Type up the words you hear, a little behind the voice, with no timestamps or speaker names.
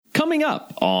coming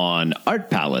up on Art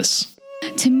Palace.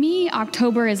 To me,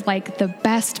 October is like the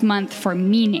best month for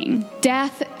meaning.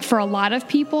 Death, for a lot of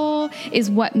people,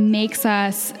 is what makes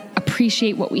us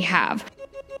appreciate what we have.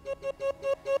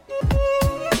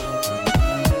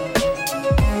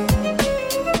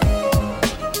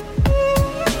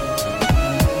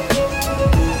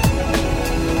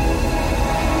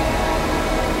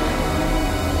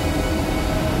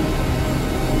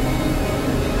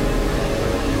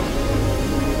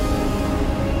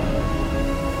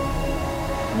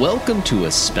 Welcome to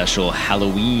a special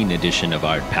Halloween edition of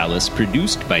Art Palace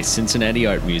produced by Cincinnati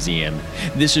Art Museum.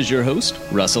 This is your host,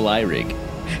 Russell Eyrig.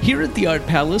 Here at the Art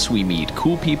Palace, we meet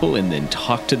cool people and then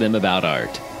talk to them about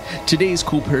art. Today's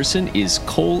cool person is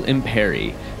Cole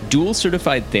Imperi, dual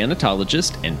certified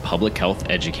thanatologist and public health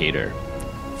educator.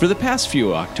 For the past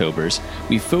few Octobers,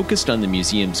 we've focused on the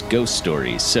museum's ghost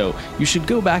stories, so you should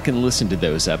go back and listen to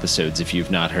those episodes if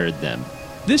you've not heard them.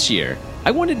 This year, I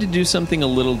wanted to do something a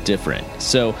little different,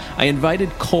 so I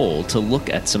invited Cole to look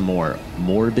at some more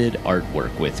morbid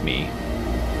artwork with me.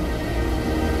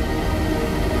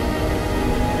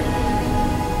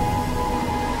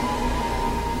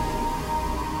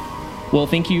 Well,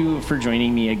 thank you for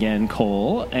joining me again,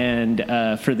 Cole. And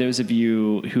for those of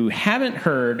you who haven't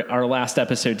heard our last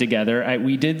episode together, I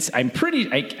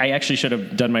actually should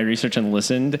have done my research and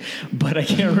listened, but I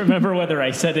can't remember whether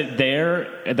I said it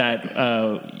there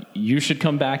that you should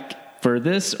come back for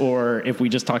this or if we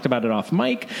just talked about it off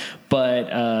mic.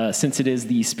 But since it is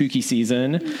the spooky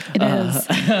season, it is.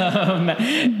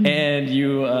 And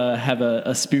you have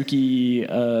a spooky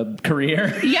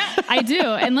career. Yeah, I do.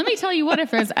 And let me tell you what, if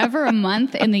there's ever a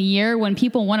month in the year when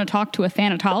people want to talk to a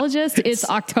thanatologist, it's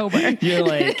October. You're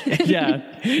like, yeah,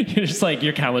 you're just like,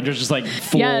 your calendar's just like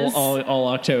full. Yes. all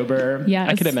October. Yes.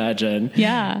 I can imagine.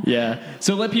 Yeah. Yeah.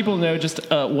 So let people know just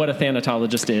what a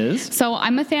thanatologist is. So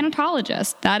I'm a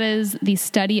thanatologist. That is the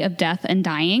study of death and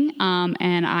dying.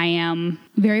 And I am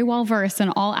very well versed in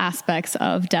all aspects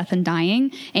of death and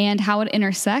dying and how it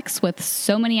intersects with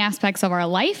so many aspects of our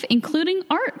life, including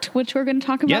art, which we're going to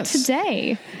talk about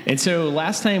today. And so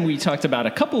last time we talked about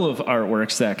a couple of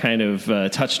artworks that kind of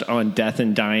touched on death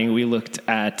and dying. We looked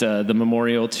at the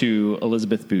memorial to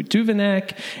Elizabeth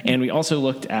Boot-Duveneck, and we also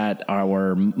looked at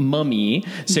our mummy.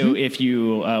 So if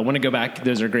you want to go back,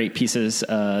 those are great pieces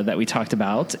that we talked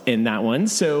about in that one.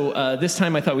 So this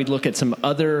time I thought we'd look at some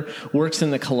other works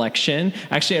in the collection.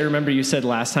 Actually, I remember you said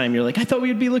last time, you're like, I thought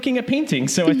we'd be looking at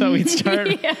paintings. So I thought we'd start,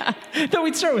 thought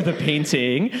we'd start with a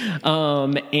painting.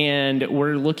 And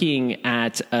we're looking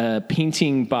at a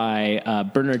painting by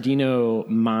Bernardino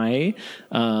Mai.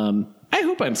 I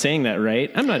hope I'm saying that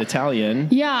right. I'm not Italian.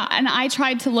 Yeah, and I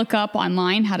tried to look up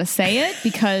online how to say it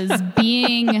because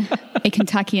being a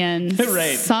Kentuckian,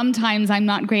 right. Sometimes I'm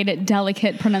not great at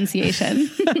delicate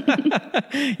pronunciation.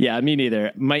 Yeah, me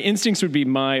neither. My instincts would be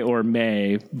Mai or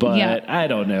May, but I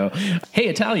don't know. Hey,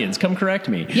 Italians, come correct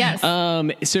me. Yes.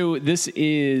 So this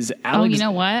is Alex. Oh, you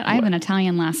know what? I have an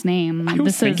Italian last name. I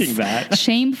was thinking that.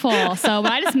 Shameful. So,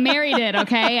 but I just married it,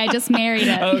 okay? I just married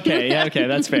it. Okay, yeah, okay,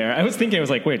 that's fair. I was thinking, I was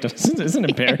like, wait, isn't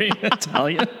Imperi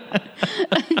Italian?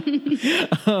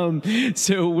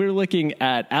 So we're looking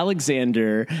at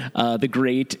Alexander the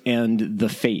Great and the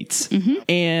Fates.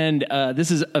 And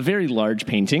this is a very large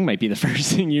painting, might be the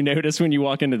first thing you notice when you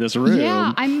walk into this room.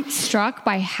 Yeah, I'm struck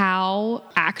by how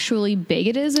actually big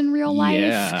it is in real life.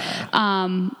 Yeah.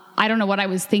 I don't know what I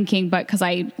was thinking, but because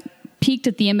I peeked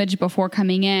at the image before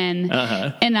coming in,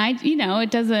 and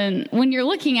it doesn't, when you're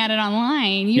looking at it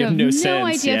online, you have no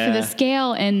idea for the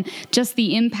scale and just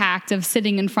the impact of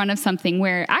sitting in front of something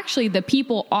where actually the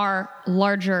people are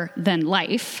larger than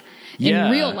life.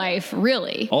 In real life,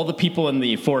 really. All the people in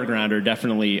the foreground are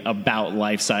definitely about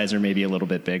life size or maybe a little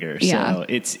bit bigger. Yeah. So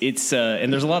it's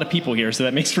and there's a lot of people here, so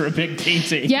that makes for a big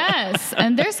painting. Yes,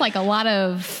 and there's like a lot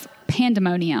of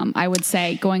pandemonium, I would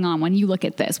say, going on when you look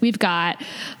at this. We've got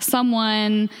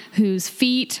someone whose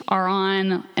feet are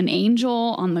on an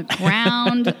angel on the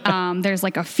ground. There's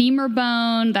like a femur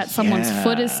bone that someone's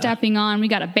foot is stepping on. We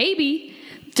got a baby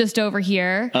just over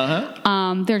here.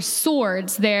 There's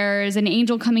swords. There's an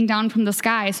angel coming down from the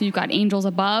sky. So you've got angels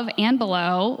above and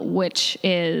below, which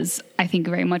is, I think,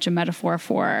 very much a metaphor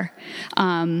for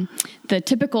the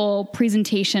typical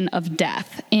presentation of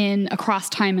death across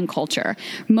time and culture.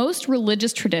 Most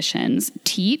religious traditions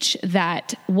teach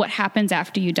that what happens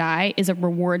after you die is a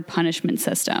reward-punishment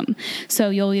system. So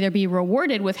you'll either be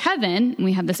rewarded with heaven, and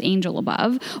we have this angel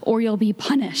above, or you'll be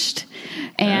punished,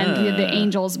 and the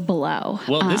angels below.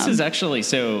 Well, this is actually,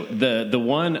 so the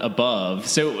one above,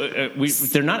 so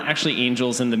they're not actually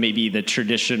angels in maybe the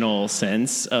traditional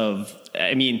sense of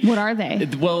I mean, What are they?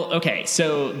 Well, okay.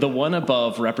 So the one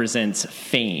above represents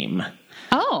fame.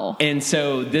 Oh. And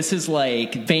so this is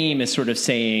like, fame is sort of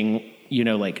saying, you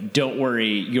know, like, don't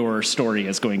worry, your story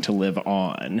is going to live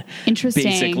on. Interesting.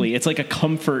 Basically, it's like a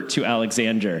comfort to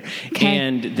Alexander. Okay.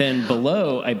 And then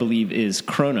below, I believe, is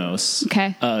Kronos,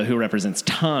 Okay. Who represents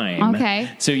time. Okay.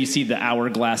 So you see the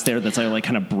hourglass there that's like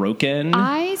kind of broken.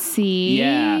 I see.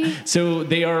 Yeah. So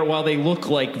they are, while they look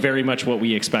like very much what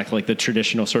we expect, like the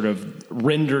traditional sort of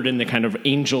rendered in the kind of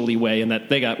angel-y way, and that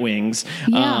they got wings,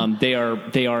 Yeah. they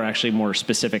are actually more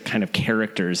specific kind of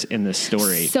characters in this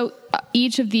story. So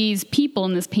each of these people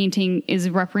in this painting is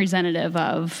representative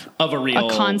of a real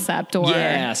concept, or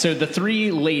yeah. So the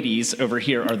three ladies over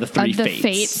here are the three the fates.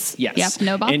 fates. Yes. Yep,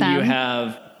 know about and them. you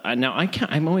have now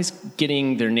I'm always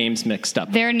getting their names mixed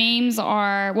up. Their names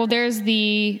are, well, there's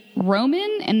the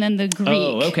Roman and then the Greek.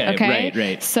 Oh, okay.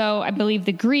 Right. So I believe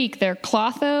the Greek, they're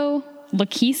Clotho,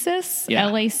 Lachesis, Yeah.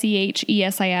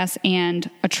 Lachesis, and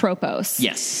Atropos.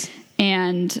 Yes.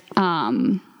 And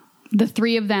the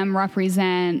three of them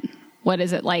represent, what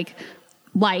is it, like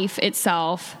life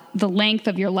itself, the length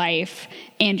of your life,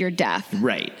 and your death.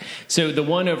 Right. So the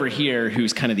one over here,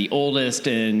 who's kind of the oldest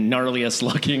and gnarliest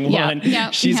looking Yeah, one,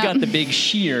 yeah, she's yeah. got the big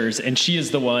shears, and she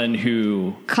is the one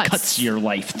who cuts your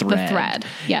life thread. The thread,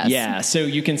 yes. Yeah. So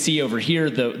you can see over here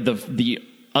the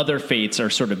other fates are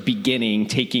sort of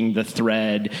taking the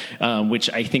thread, which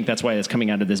I think that's why it's coming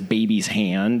out of this baby's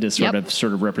hand, is sort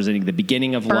of representing the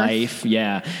beginning of Birth. life.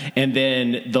 Yeah. And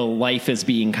then the life is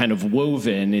being kind of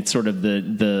woven. It's sort of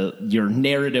your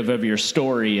narrative of your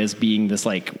story as being this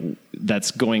like,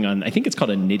 that's going on. I think it's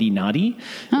called a nitty knotty.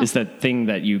 Is that thing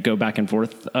that you go back and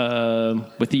forth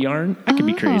with the yarn? I could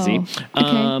be crazy.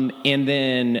 Okay. And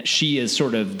then she is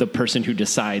sort of the person who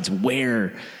decides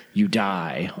where you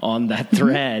die on that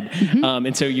thread.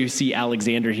 And so you see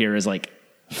Alexander here is like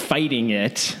fighting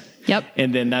it. Yep.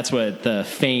 And then that's what the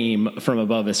fame from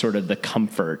above is, sort of the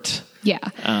comfort.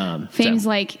 Yeah. Fame's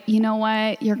like, you know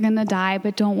what? You're going to die,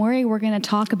 but don't worry. We're going to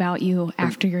talk about you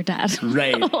after you're dead.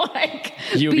 Right. Like,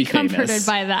 You'll be comforted famous.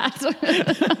 by that.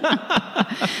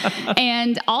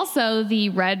 And also the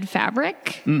red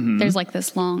fabric. There's like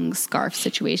this long scarf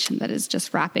situation that is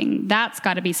just wrapping. That's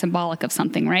got to be symbolic of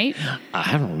something, right?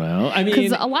 I don't know. I mean,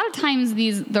 Because a lot of times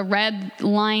the red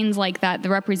lines like that, they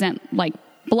represent like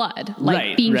blood,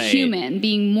 like being human,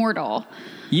 being mortal.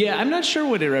 yeah, I'm not sure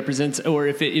what it represents, or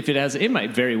if it has. It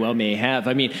might very well may have.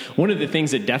 I mean, one of the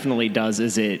things it definitely does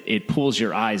is it pulls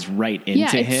your eyes right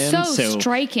into him. Yeah, it's so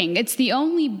striking. It's the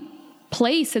only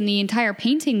place in the entire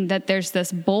painting that there's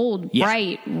this bold,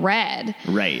 bright red.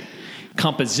 Right.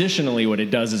 Compositionally, what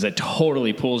it does is it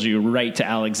totally pulls you right to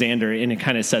Alexander, and it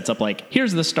kind of sets up like,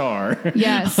 here's the star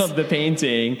Yes. of the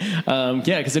painting.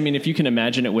 Because I mean, if you can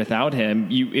imagine it without him,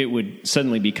 it would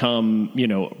suddenly become,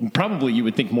 probably you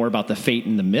would think more about the fate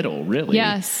in the middle, really.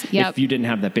 Yes. Yep. If you didn't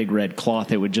have that big red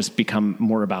cloth, it would just become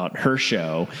more about her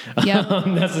show Yep.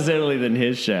 necessarily than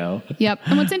his show. Yep.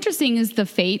 And what's interesting is the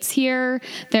fates here,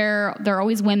 they're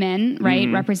always women, right?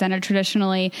 Represented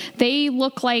traditionally. They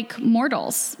look like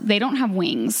mortals. They don't have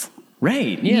wings.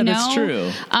 Right. Yeah, you know? that's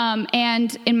true.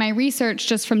 And in my research,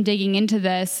 just from digging into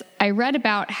this, I read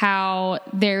about how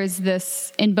there's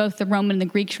this in both the Roman and the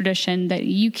Greek tradition that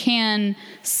you can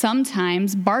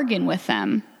sometimes bargain with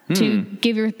them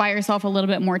to buy yourself a little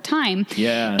bit more time.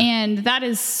 Yeah. And that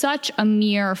is such a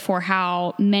mirror for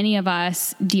how many of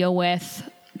us deal with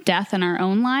death in our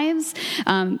own lives.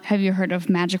 Have you heard of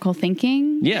magical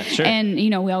thinking? Yeah, sure. And,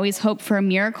 we always hope for a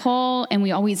miracle, and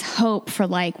we always hope for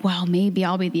like, well, maybe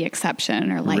I'll be the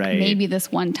exception, or like maybe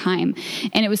this one time.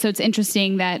 And it's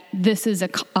interesting that this is a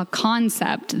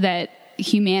concept that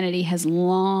humanity has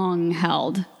long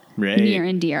held near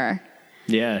and dear.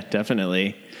 Yeah,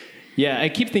 definitely. Yeah, I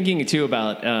keep thinking too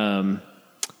about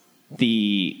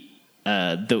the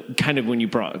kind of when you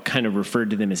kind of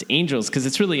referred to them as angels, because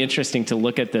it's really interesting to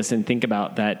look at this and think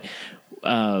about that.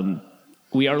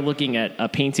 We are looking at a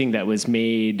painting that was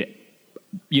made,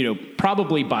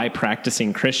 probably by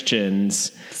practicing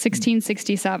Christians.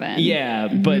 1667. Yeah,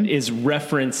 but is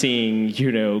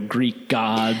referencing, Greek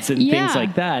gods and things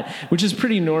like that, which is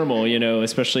pretty normal,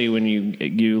 especially when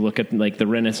you look at like the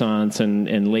Renaissance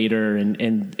and later,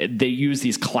 and they use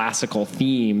these classical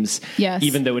themes,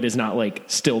 even though it is not like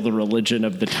still the religion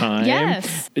of the time.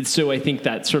 Yes. So I think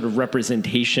that sort of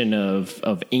representation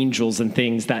of angels and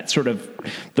things, that sort of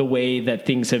the way that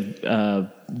things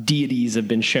have, deities have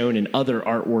been shown in other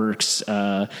artworks,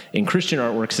 in Christian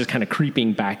artworks, is kind of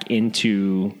creeping back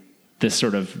into this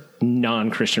sort of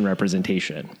non-Christian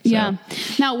representation. So. Yeah.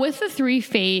 Now with the three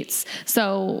fates,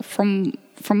 so from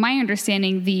from my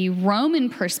understanding, the Roman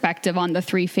perspective on the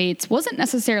three fates wasn't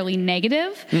necessarily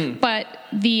negative, but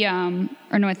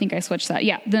I think I switched that.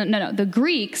 Yeah, the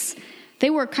Greeks, they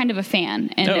were kind of a fan,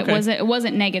 and it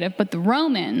wasn't negative. But the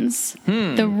Romans,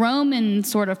 the Roman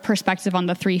sort of perspective on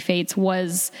the three fates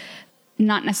was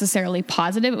not necessarily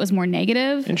positive; it was more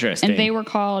negative. Interesting. And they were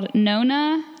called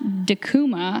Nona,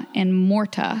 Decuma, and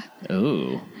Morta.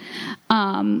 Oh.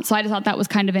 So I just thought that was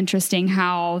kind of interesting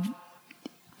how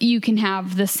you can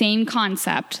have the same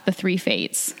concept, the three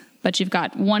fates, but you've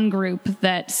got one group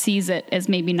that sees it as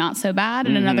maybe not so bad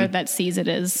and another that sees it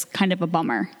as kind of a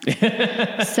bummer.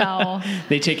 So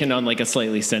they take it on like a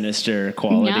slightly sinister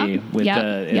quality with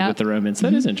the Romans.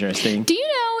 That is interesting. Do you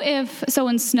know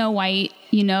in Snow White,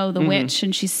 the witch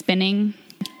and she's spinning?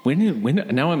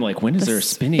 Now I'm like, when is there a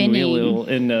spinning wheel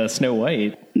in Snow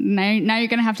White? Now you're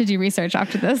going to have to do research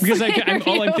after this. Because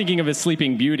all I'm thinking of is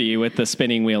Sleeping Beauty with the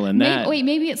spinning wheel and that.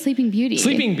 Maybe it's Sleeping Beauty.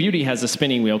 Sleeping Beauty has a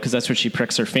spinning wheel because that's what she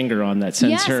pricks her finger on that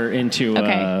sends her into...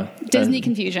 Disney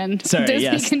confusion. Sorry, Disney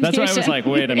confusion. That's why I was like,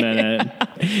 wait a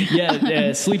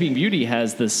minute. Sleeping Beauty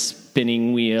has this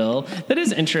spinning wheel. That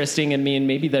is interesting. I mean,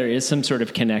 maybe there is some sort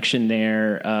of connection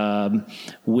there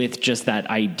with just that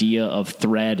idea of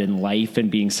thread and life and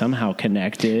being somehow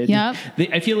connected. Yep.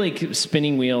 I feel like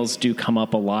spinning wheels do come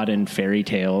up a lot in fairy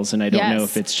tales, and I don't know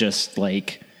if it's just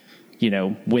like,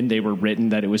 when they were written,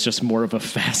 that it was just more of a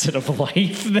facet of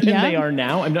life than they are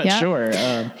now. I'm not sure.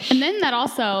 And then that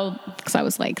also, because I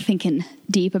was like thinking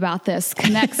deep about this,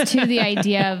 connects to the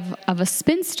idea of a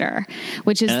spinster,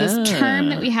 which is this term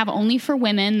that we have only for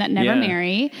women that never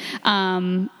marry,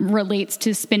 relates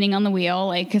to spinning on the wheel.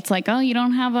 Like, it's like, oh, you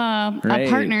don't have a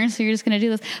partner, so you're just going to do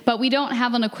this. But we don't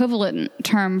have an equivalent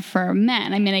term for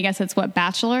men. I mean, I guess it's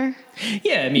bachelor?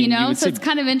 Yeah, I mean, so it's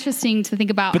kind of interesting to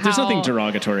think about. But there's nothing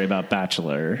derogatory about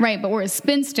bachelor, right? But whereas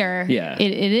spinster,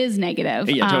 it is negative.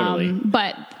 Yeah, totally.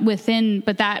 But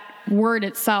that word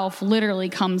itself literally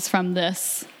comes from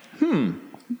this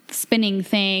spinning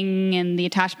thing and the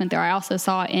attachment there. I also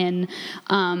saw in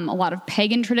a lot of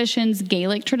pagan traditions,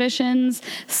 Gaelic traditions,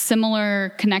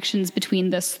 similar connections between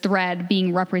this thread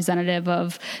being representative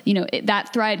of,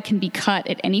 that thread can be cut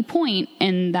at any point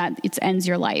and that it ends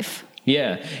your life.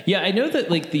 Yeah. I know that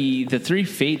like the three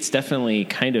fates definitely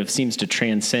kind of seems to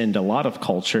transcend a lot of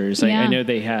cultures. I know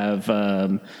they have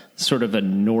sort of a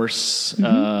Norse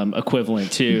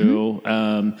equivalent too,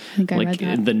 like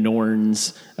the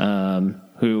Norns,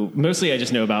 who mostly I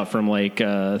just know about from like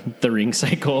the Ring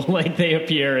Cycle. Like they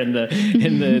appear in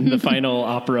the final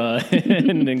opera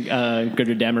in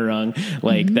Götterdämmerung.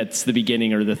 Like that's the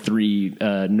beginning, or the three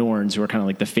Norns who are kind of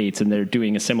like the fates, and they're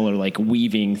doing a similar like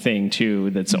weaving thing too.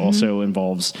 That's also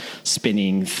involves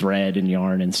spinning thread and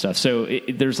yarn and stuff. So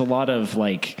there's a lot of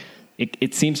like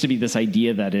it seems to be this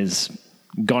idea that is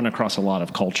gone across a lot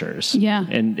of cultures. Yeah,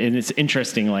 and it's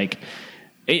interesting like.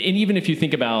 And even if you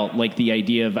think about like the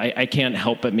idea of, I can't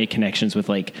help but make connections with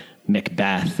like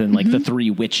Macbeth and like the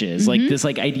three witches, like this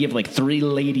like idea of like three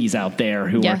ladies out there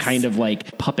who are kind of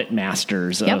like puppet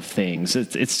masters of things.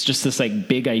 It's just this like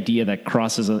big idea that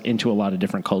crosses into a lot of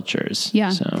different cultures.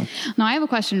 Yeah. So now I have a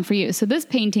question for you. So this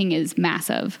painting is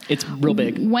massive. It's real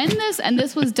big.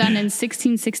 This was done in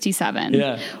 1667.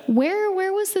 Yeah.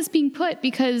 Where was this being put?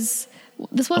 Because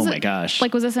this wasn't, oh my gosh.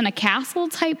 Like, was this in a castle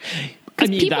type? Because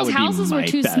people's houses were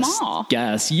too small.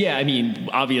 Yes. Yeah. I mean,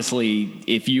 obviously,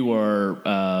 if you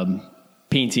are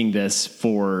painting this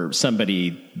for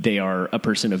somebody, they are a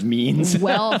person of means.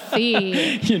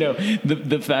 Wealthy.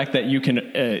 The fact that you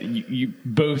can you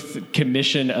both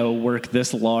commission a work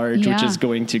this large, which is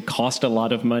going to cost a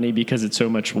lot of money because it's so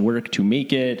much work to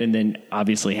make it, and then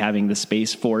obviously having the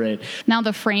space for it. Now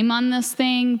the frame on this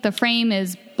thing, the frame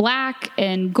is black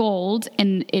and gold,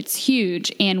 and it's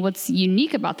huge. And what's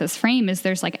unique about this frame is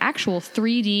there's like actual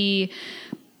 3D,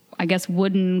 I guess,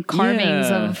 wooden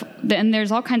carvings and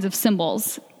there's all kinds of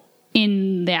symbols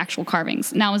in the actual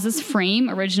carvings. Now, is this frame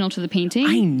original to the painting?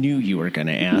 I knew you were going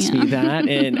to ask me that,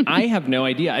 and I have no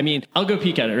idea. I mean, I'll go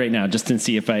peek at it right now just to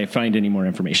see if I find any more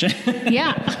information.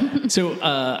 Yeah. So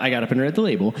I got up and read the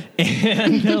label,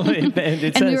 and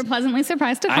it says, we were pleasantly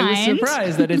surprised to find. I was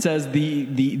surprised that it says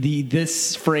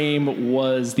this frame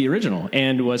was the original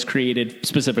and was created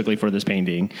specifically for this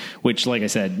painting, which, like I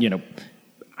said,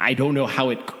 I don't know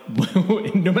how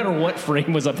no matter what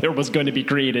frame was up there, was going to be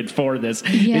created for this.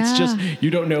 Yeah. It's just, you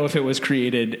don't know if it was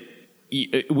created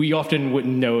we often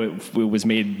wouldn't know if it was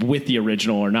made with the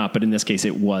original or not, but in this case,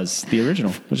 it was the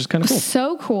original, which is kind of cool.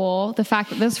 So cool. The fact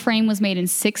that this frame was made in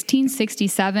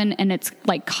 1667 and it's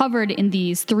like covered in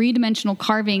these 3-dimensional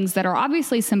carvings that are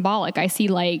obviously symbolic. I see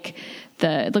like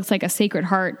it looks like a Sacred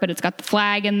Heart, but it's got the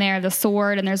flag in there, the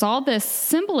sword, and there's all this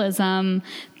symbolism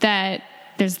that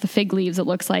there's the fig leaves, it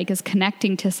looks like, is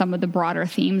connecting to some of the broader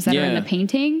themes that are in the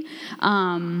painting.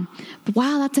 But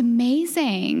wow, that's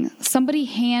amazing. Somebody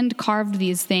hand carved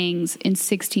these things in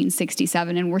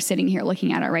 1667, and we're sitting here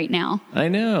looking at it right now. I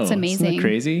know. It's amazing. Isn't that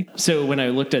crazy? So when I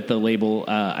looked at the label,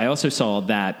 I also saw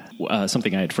that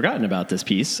something I had forgotten about this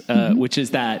piece, which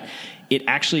is that it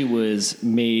actually was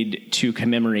made to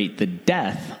commemorate the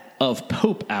death of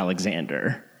Pope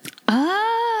Alexander.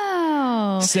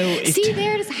 So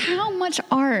there's how much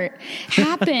art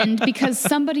happened because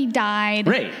somebody died,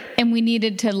 right? And we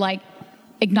needed to like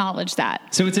acknowledge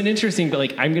that. So it's an interesting, but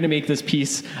like I'm going to make this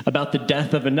piece about the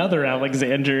death of another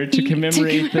Alexander to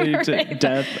commemorate the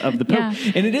death of the Pope.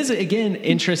 Yeah. And it is again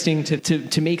interesting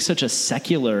to make such a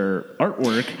secular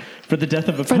artwork for the death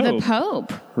of a Pope. For the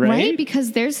Pope, right?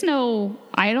 Because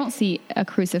I don't see a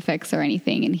crucifix or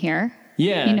anything in here.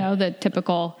 Yeah. The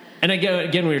typical. And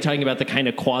again, we were talking about the kind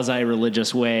of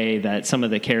quasi-religious way that some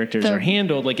of the characters are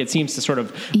handled. Like it seems to sort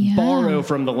of borrow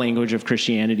from the language of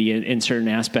Christianity in certain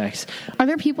aspects. Are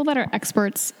there people that are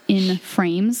experts in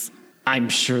frames? I'm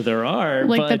sure there are.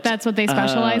 Like that's what they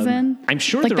specialize in? I'm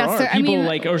sure there are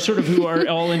people or sort of who are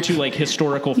all into like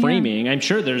historical framing. I'm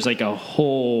sure there's like a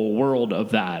whole world of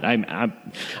that.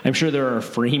 I'm sure there are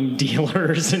frame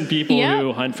dealers and people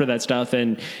who hunt for that stuff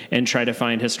and try to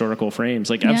find historical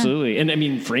frames. Like absolutely. And I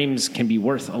mean, frames can be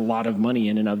worth a lot of money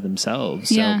in and of themselves.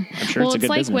 So I'm sure it's a good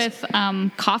business. Well, it's like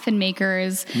with coffin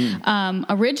makers.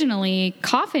 Originally,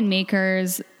 coffin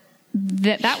makers,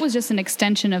 that was just an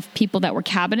extension of people that were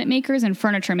cabinet makers and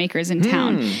furniture makers in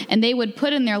town. And they would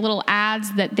put in their little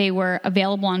ads that they were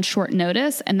available on short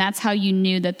notice, and that's how you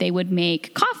knew that they would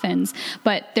make coffins.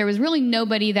 But there was really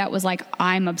nobody that was like,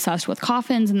 I'm obsessed with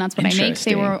coffins and that's what I make.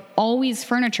 They were always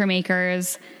furniture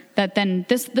makers that then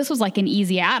this was like an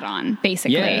easy add-on,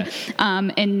 basically. Yeah.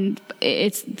 And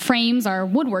it's frames are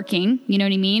woodworking, you know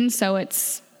what I mean? So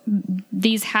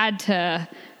these had to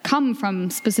come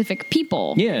from specific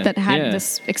people that had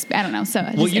this, I don't know. So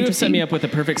you have set me up with a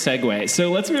perfect segue. So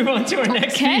let's move on to our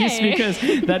next piece because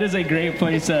that is a great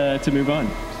place to move on.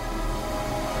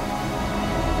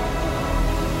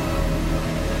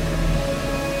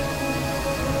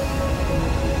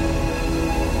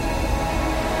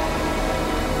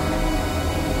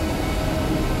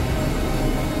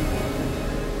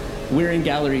 We're in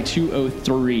Gallery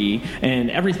 203,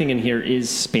 and everything in here is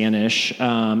Spanish,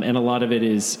 and a lot of it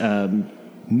is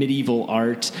medieval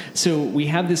art. So we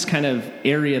have this kind of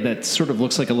area that sort of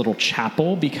looks like a little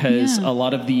chapel because a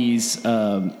lot of these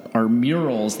are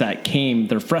murals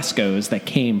they're frescoes that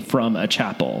came from a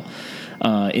chapel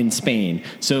in Spain.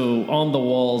 So on the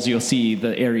walls, you'll see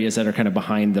the areas that are kind of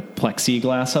behind the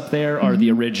plexiglass up there are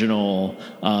the original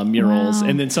murals. Wow.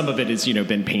 And then some of it has,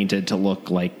 been painted to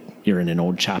look like you're in an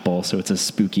old chapel, so it's a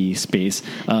spooky space.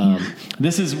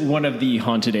 This is one of the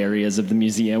haunted areas of the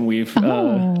museum we've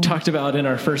talked about in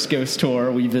our first ghost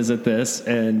tour. We visit this,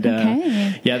 and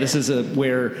this is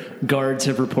where guards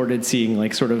have reported seeing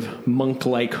like sort of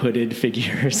monk-like hooded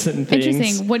figures and things.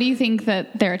 Interesting. What do you think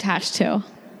that they're attached to?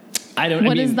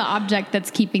 What is the object that's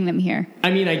keeping them here?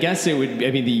 I mean, I guess it would.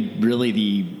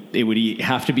 It would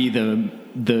have to be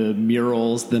the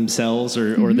murals themselves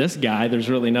or this guy. There's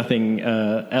really nothing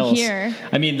else here.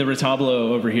 I mean, the retablo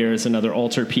over here is another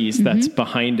altar piece that's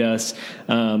behind us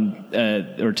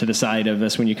or to the side of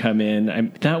us when you come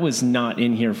in. That was not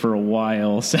in here for a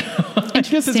while, so I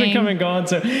guess it's been come and gone.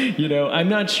 So I'm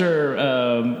not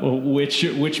sure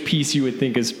which piece you would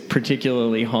think is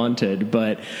particularly haunted,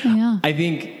 but I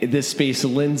think this space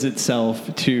lends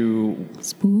itself to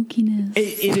spookiness.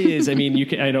 It is. I mean,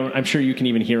 I'm sure you can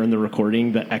even hear in the recording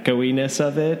the echoiness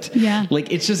of it. Yeah.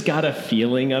 Like it's just got a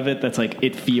feeling of it that's like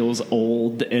it feels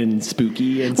old and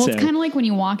spooky. And it's kind of like when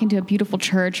you walk into a beautiful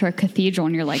church or a cathedral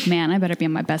and you're like, man, I better be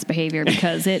on my best behavior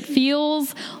because it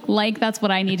feels like that's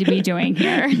what I need to be doing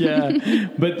here. Yeah.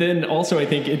 But then also I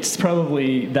think it's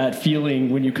probably that feeling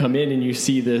when you come in and you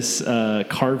see this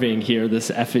carving here,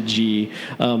 this effigy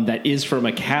that is from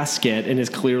a casket and is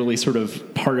clearly sort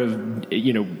of part of,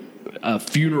 a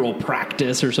funeral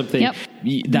practice or something. Yep.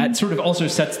 That sort of also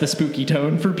sets the spooky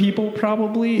tone for people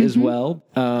probably as well.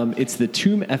 It's the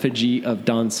tomb effigy of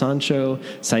Don Sancho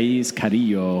Saiz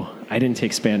Carrillo. I didn't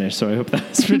take Spanish, so I hope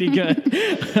that's pretty good.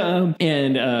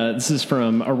 And this is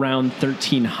from around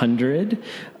 1300.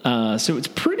 So it's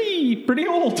pretty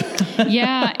old.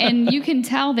 Yeah, and you can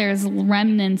tell there's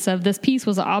remnants of this piece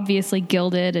was obviously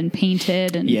gilded and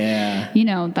painted,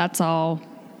 and that's all.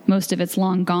 Most of it's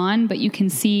long gone, but you can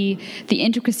see the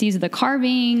intricacies of the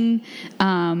carving. Do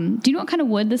you know what kind of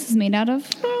wood this is made out of?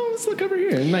 Oh, let's look over here.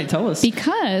 It might tell us.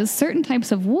 Because certain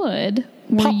types of wood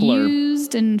were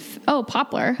used in...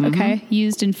 poplar. Mm-hmm. Okay.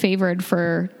 Used and favored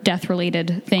for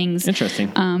death-related things.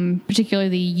 Interesting. Particularly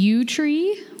the yew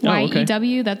tree,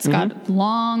 Y-E-W. Okay. That's got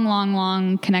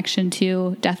long connection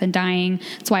to death and dying.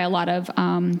 That's why a lot of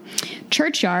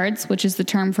churchyards, which is the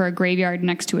term for a graveyard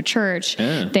next to a church,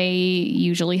 they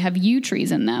usually have yew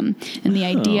trees in them. And the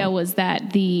idea was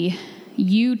that the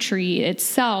yew tree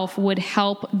itself would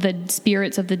help the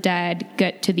spirits of the dead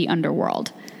get to the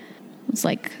underworld. It's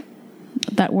like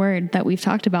that word that we've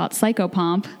talked about,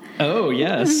 psychopomp. Oh,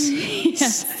 yes.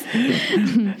 Yes.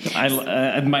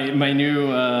 My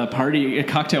new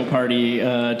cocktail party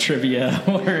trivia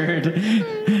word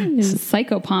is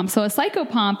psychopomp. So a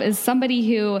psychopomp is somebody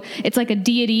who, it's like a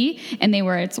deity, and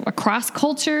it's across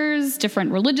cultures,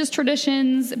 different religious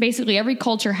traditions. Basically, every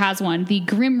culture has one. The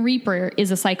Grim Reaper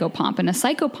is a psychopomp, and a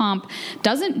psychopomp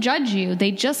doesn't judge you.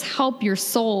 They just help your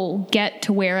soul get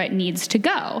to where it needs to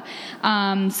go.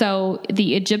 So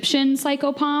the Egyptian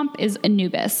psychopomp is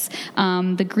Anubis.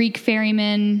 The Greek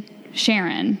ferryman,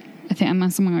 Charon. Am I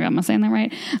saying that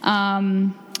right?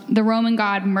 The Roman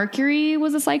god Mercury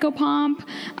was a psychopomp.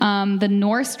 The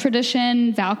Norse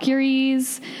tradition,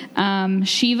 Valkyries,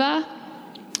 Shiva,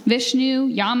 Vishnu,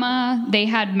 Yama, they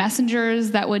had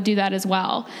messengers that would do that as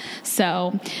well.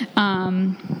 So,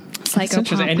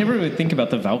 psychopomp. I never would think about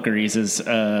the Valkyries as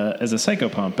a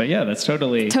psychopomp, but yeah, that's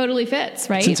totally fits,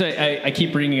 right? Since I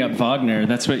keep bringing up Wagner,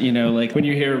 that's what, like when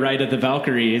you hear Ride of the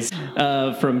Valkyries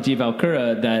from Die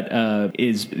Walküre, that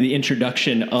is the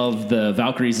introduction of the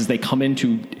Valkyries as they come in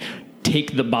to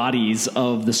take the bodies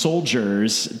of the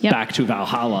soldiers back to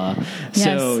Valhalla. Yes.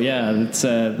 So yeah,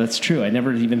 that's true. I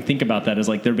never even think about that as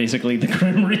like they're basically the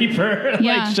Grim Reaper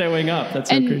showing up. That's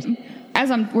so crazy. As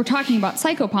we're talking about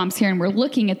psychopomps here, and we're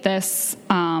looking at this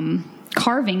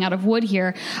carving out of wood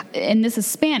here, and this is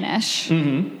Spanish.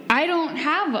 Mm-hmm. I don't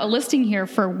have a listing here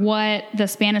for what the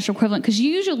Spanish equivalent, because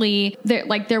usually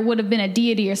there would have been a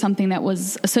deity or something that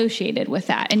was associated with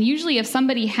that, and usually if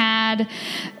somebody had.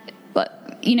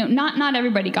 Not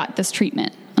everybody got this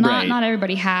treatment. Not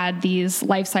everybody had these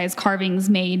life-size carvings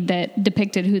made that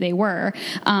depicted who they were.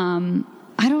 I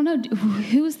don't know.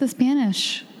 Who's the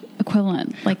Spanish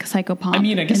equivalent, like psychopomp? I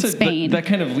mean, I guess in Spain? That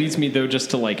kind of leads me, though,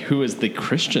 just to, who is the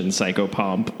Christian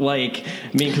psychopomp?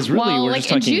 Because really we're just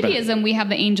talking about... in Judaism, we have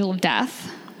the angel of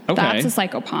death. Okay. That's a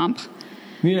psychopomp.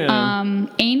 Yeah.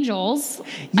 Angels.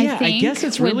 Yeah, I guess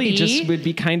it's really would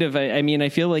be kind of. I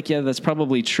feel like that's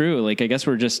probably true. I guess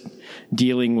we're just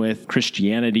dealing with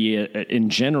Christianity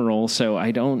in general. So I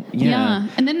don't. Yeah.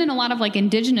 And then in a lot of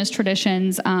indigenous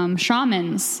traditions,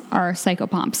 shamans are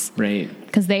psychopomps, right?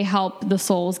 Because they help the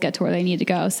souls get to where they need to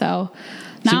go. So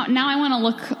now I want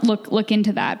to look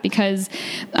into that, because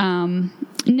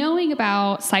knowing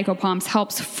about psychopomps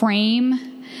helps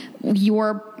frame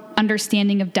your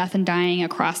understanding of death and dying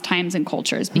across times and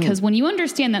cultures, because when you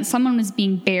understand that someone is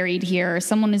being buried here, or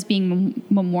someone is being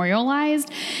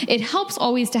memorialized, it helps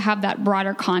always to have that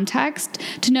broader context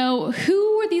to know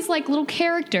who were these little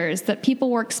characters that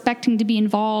people were expecting to be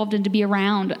involved and to be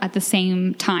around at the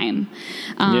same time.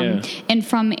 And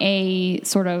from a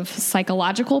sort of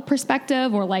psychological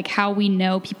perspective, or how we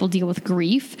know people deal with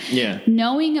grief,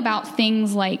 knowing about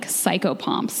things like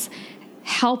psychopomps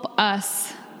help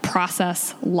us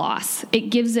process loss. It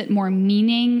gives it more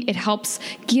meaning. It helps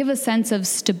give a sense of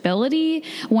stability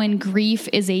when grief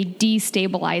is a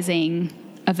destabilizing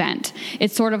event.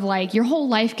 It's sort of like your whole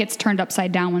life gets turned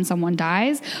upside down when someone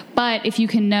dies, but if you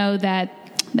can know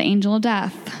that the angel of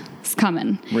death is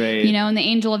coming, right? And the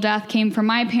angel of death came from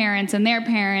my parents and their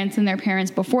parents and their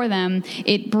parents before them,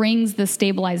 it brings the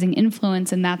stabilizing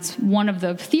influence, and that's one of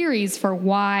the theories for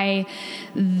why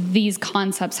these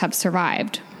concepts have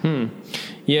survived.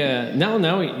 Yeah.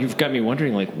 Now you've got me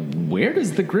wondering, where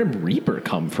does the Grim Reaper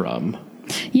come from?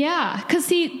 Yeah, because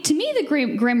to me,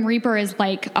 the Grim Reaper is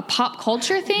a pop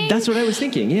culture thing. That's what I was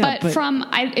thinking. Yeah, but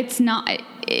it's not.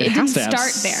 It didn't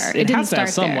start there. It has to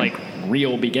have some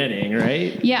real beginning,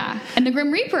 right? Yeah, and the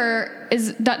Grim Reaper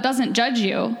doesn't judge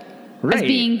you as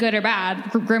being good or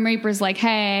bad. Grim Reaper's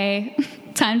hey.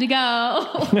 time to go.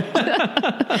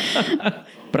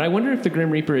 But I wonder if the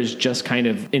Grim Reaper is just kind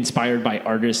of inspired by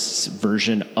artists'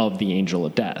 version of the Angel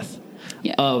of Death.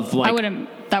 Yeah. Of like,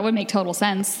 that would make total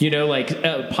sense. You know, like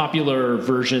popular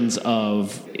versions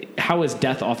of how is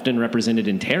death often represented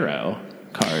in tarot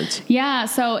cards? Yeah,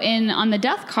 so on the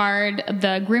death card,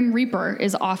 the Grim Reaper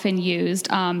is often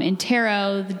used. In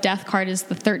tarot, the death card is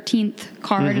the 13th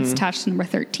card. It's attached to number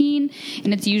 13,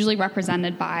 and it's usually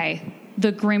represented by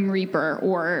the Grim Reaper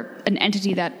or an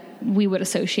entity that we would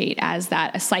associate as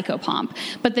that, a psychopomp.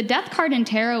 But the death card in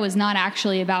tarot is not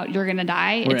actually about you're going to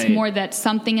die. It's more that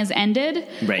something has ended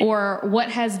or what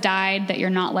has died that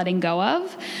you're not letting go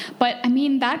of. But I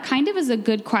mean, that kind of is a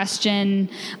good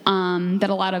question that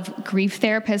a lot of grief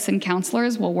therapists and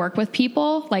counselors will work with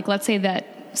people. Like, let's say that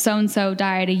so-and-so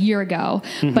died a year ago,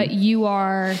 but you've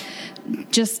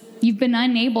been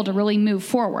unable to really move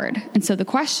forward. And so the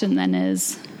question then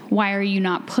is, why are you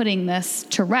not putting this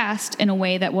to rest in a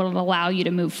way that will allow you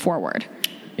to move forward?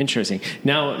 Interesting.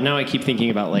 Now I keep thinking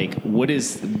about when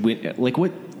does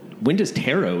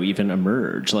tarot even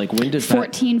emerge? Like, when does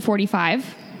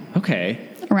 1445. Okay.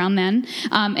 Around then.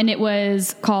 And it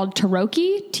was called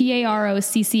Tarocchi,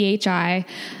 Tarocchi,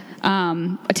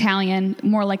 Italian,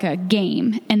 more like a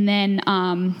game. And then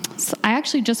so I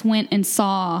actually just went and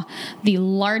saw the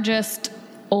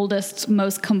oldest,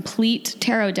 most complete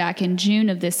tarot deck in June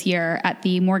of this year at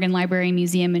the Morgan Library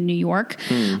Museum in New York.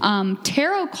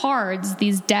 Tarot cards,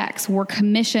 these decks, were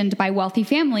commissioned by wealthy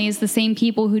families, the same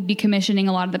people who'd be commissioning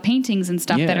a lot of the paintings and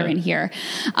stuff that are in here.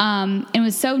 It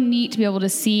was so neat to be able to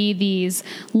see these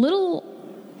little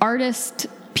artist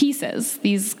pieces,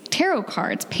 these tarot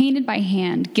cards painted by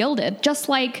hand, gilded, just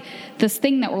like this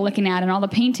thing that we're looking at and all the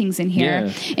paintings in here.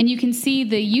 Yeah. And you can see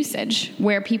the usage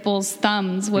where people's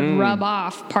thumbs would rub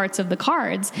off parts of the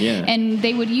cards. Yeah. And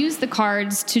they would use the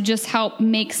cards to just help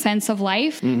make sense of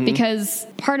life, because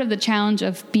part of the challenge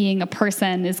of being a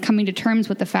person is coming to terms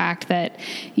with the fact that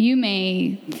you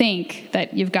may think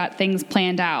that you've got things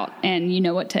planned out and you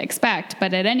know what to expect,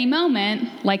 but at any moment,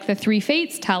 like the three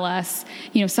fates tell us,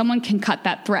 someone can cut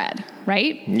that thread,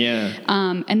 right? Yeah.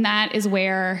 And that is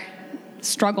where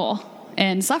struggle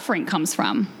and suffering comes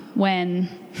from, when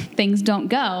things don't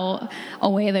go a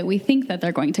way that we think that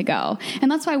they're going to go. And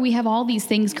that's why we have all these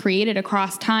things created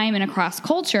across time and across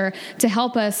culture to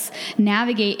help us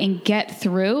navigate and get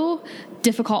through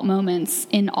difficult moments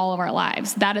in all of our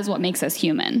lives. That is what makes us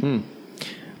human.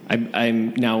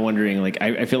 I'm now wondering,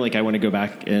 I feel like I want to go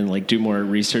back and do more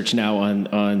research now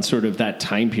on sort of that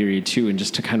time period too, and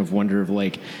just to kind of wonder of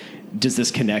does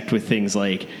this connect with things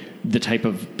like the type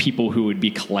of people who would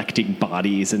be collecting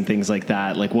bodies and things like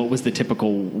that? What was the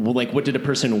typical, what did a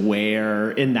person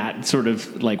wear in that sort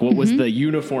of, what was the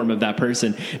uniform of that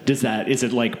person? Is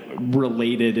it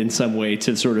related in some way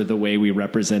to sort of the way we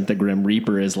represent the Grim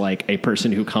Reaper as a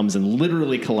person who comes and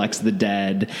literally collects the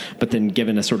dead, but then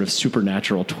given a sort of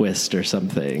supernatural twist or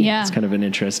something? Yeah. It's kind of an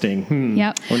interesting,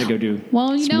 I want to go do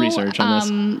some research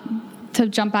on this. To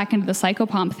jump back into the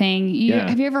psychopomp thing,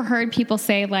 have you ever heard people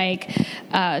say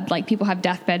people have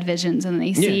deathbed visions and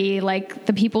they see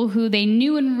the people who they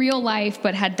knew in real life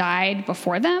but had died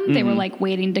before them? They were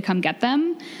waiting to come get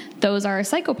them. Those are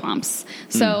psychopomps.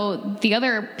 So the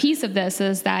other piece of this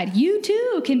is that you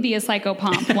too can be a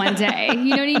psychopomp one day.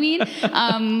 You know what I mean?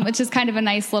 Which is kind of a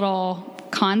nice little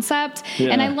concept.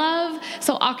 And I love,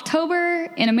 so October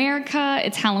in America,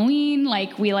 it's Halloween.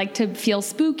 We like to feel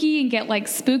spooky and get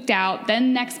spooked out.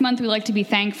 Then next month we like to be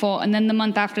thankful. And then the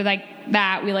month after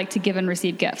that, we like to give and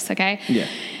receive gifts. Okay. Yeah.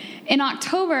 In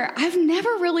October, I've never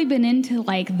really been into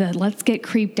the let's get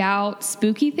creeped out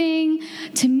spooky thing.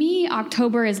 To me,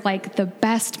 October is the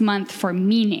best month for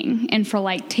meaning and for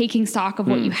taking stock of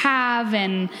what you have.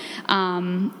 And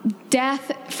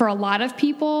death for a lot of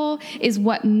people is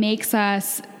what makes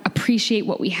us appreciate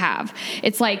what we have.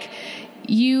 It's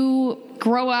you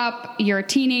grow up, you're a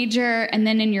teenager, and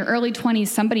then in your early 20s,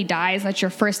 somebody dies. That's your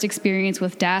first experience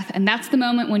with death. And that's the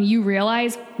moment when you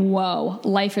realize, whoa,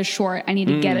 life is short. I need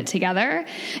to get it together.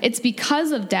 It's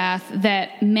because of death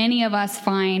that many of us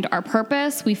find our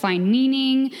purpose. We find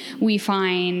meaning. We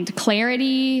find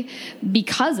clarity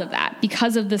because of that,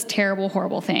 because of this terrible,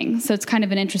 horrible thing. So it's kind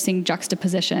of an interesting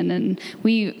juxtaposition. And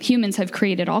we humans have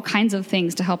created all kinds of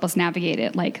things to help us navigate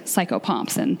it, like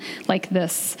psychopomps and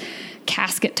this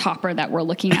casket topper that we're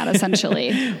looking at,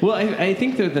 essentially. Well, I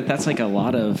think though that's a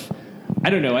lot of, I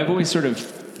don't know, I've always sort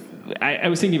of, I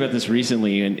was thinking about this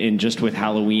recently and just with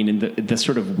Halloween and the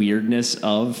sort of weirdness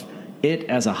of it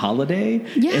as a holiday.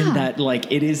 Yeah. And that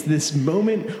it is this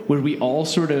moment where we all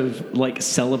sort of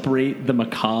celebrate the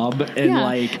macabre and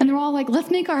and they're all all like, let's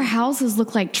make our houses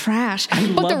look like trash. But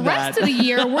love the rest that. of the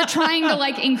year, we're trying to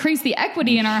like increase the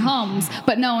equity in our homes.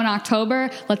 But no, in October,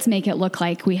 let's make it look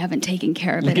like we haven't taken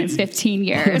care of it in 15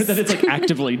 years. That it's like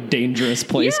actively dangerous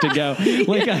place to go.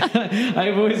 Like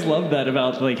I've always loved that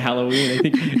about like Halloween. I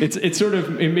think it's sort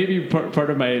of, and maybe part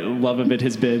of my love of it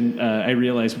has been, I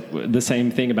realize the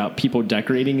same thing about people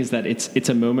decorating is that it's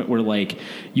a moment where like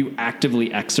you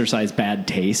actively exercise bad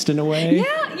taste in a way.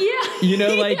 Yeah. You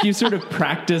know, like you sort of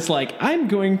practice like, I'm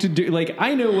going to do, like,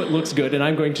 I know what looks good and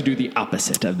I'm going to do the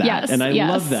opposite of that. Yes, and I yes.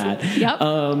 love that. Yep.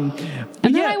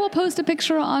 And then I will post a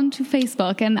picture onto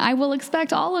Facebook and I will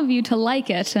expect all of you to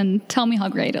like it and tell me how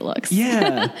great it looks.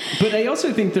 Yeah. But I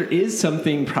also think there is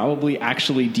something probably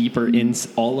actually deeper in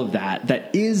all of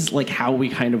that is like how we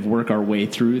kind of work our way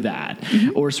through that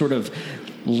or sort of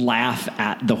laugh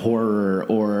at the horror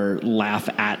or laugh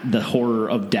at the horror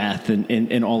of death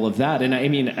and all of that. And I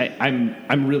mean,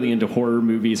 I'm really into horror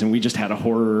movies, and we just had a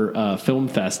horror film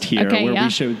fest here where we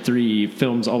showed 3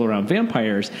 films all around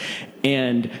vampires.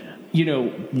 And you know,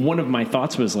 one of my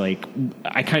thoughts was like,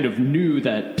 I kind of knew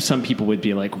that some people would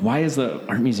be like, why is the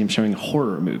art museum showing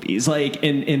horror movies? Like,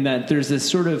 in that there's this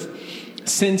sort of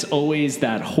sense always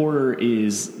that horror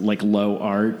is like low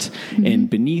art and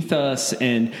beneath us.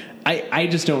 And I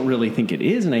just don't really think it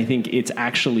is. And I think it's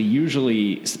actually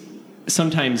usually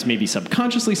sometimes maybe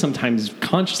subconsciously, sometimes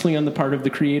consciously on the part of the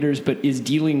creators, but is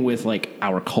dealing with like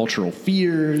our cultural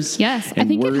fears. Yes. I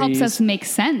think it helps us make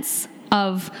sense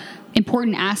of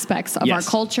important aspects of our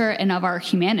culture and of our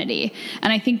humanity.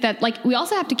 And I think that like we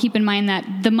also have to keep in mind that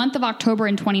the month of October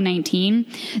in 2019,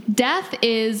 death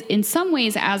is in some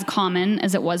ways as common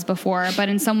as it was before, but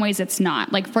in some ways it's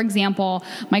not. Like, for example,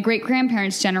 my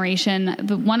great-grandparents' generation,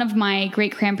 one of my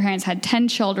great-grandparents had 10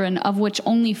 children, of which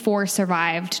only 4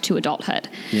 survived to adulthood.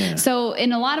 Yeah. So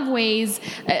in a lot of ways,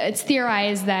 it's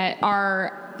theorized that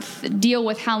our deal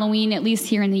with Halloween, at least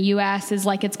here in the U.S., is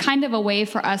like it's kind of a way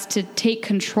for us to take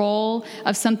control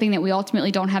of something that we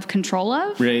ultimately don't have control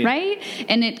of, right?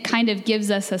 And it kind of gives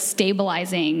us a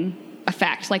stabilizing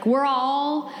effect. Like we're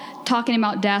all talking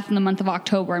about death in the month of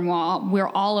October, and we're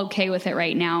all okay with it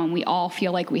right now, and we all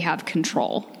feel like we have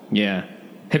control. Yeah.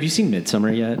 Have you seen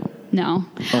Midsommar yet? No.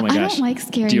 Oh my gosh. I don't like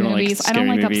scary movies. I don't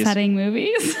like upsetting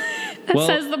movies. That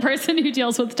says the person who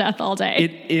deals with death all day.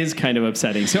 It is kind of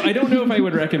upsetting. So I don't know if I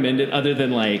would recommend it other than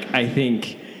like, I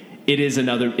think it is a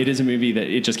movie that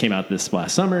it just came out this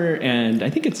last summer, and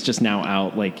I think it's just now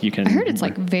out. Like you can. I heard it's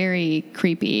like very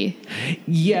creepy.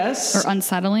 Yes. Or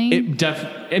unsettling.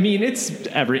 This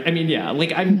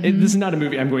is not a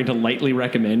movie I'm going to lightly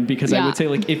recommend because I would say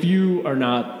like, if you are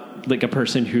not like a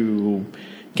person who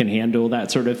can handle that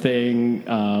sort of thing,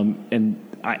 and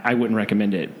I wouldn't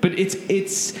recommend it, but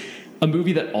it's a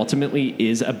movie that ultimately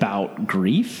is about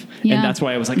grief. Yeah. And that's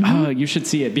why I was like, oh, you should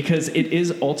see it, because it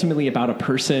is ultimately about a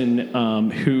person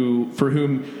for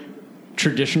whom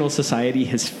traditional society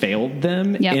has failed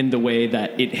them in the way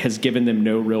that it has given them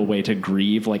no real way to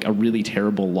grieve like a really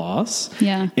terrible loss.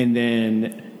 Yeah. And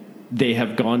then they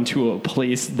have gone to a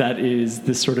place that is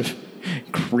this sort of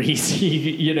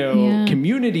crazy,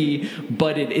 community,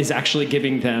 but it is actually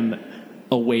giving them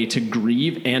a way to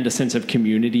grieve and a sense of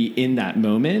community in that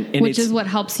moment. And which is what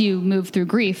helps you move through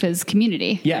grief, is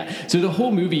community. Yeah. So the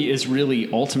whole movie is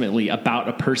really ultimately about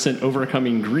a person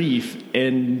overcoming grief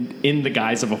in the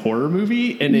guise of a horror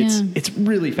movie. And it's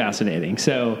really fascinating.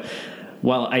 So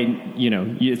while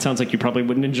it sounds like you probably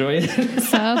wouldn't enjoy it.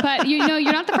 But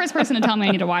you're not the first person to tell me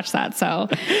I need to watch that. So,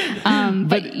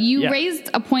 but you raised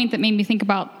a point that made me think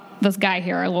about this guy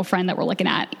here, our little friend that we're looking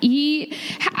at.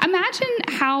 Imagine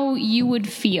how you would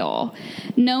feel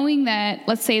knowing that,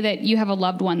 let's say that you have a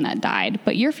loved one that died,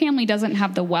 but your family doesn't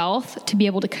have the wealth to be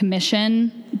able to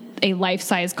commission a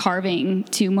life-size carving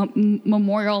to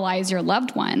memorialize your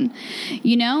loved one.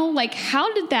 Like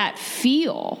how did that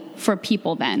feel for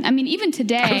people then? I mean, even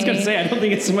today. I was going to say, I don't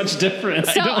think it's so much different.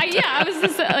 So I was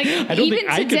just like,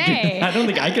 even today. I don't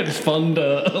think I could fund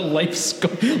a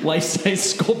life-size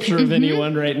sculpture of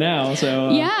anyone right now. So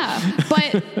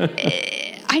but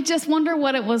I just wonder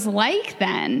what it was like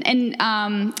then.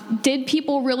 And did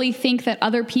people really think that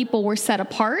other people were set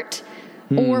apart?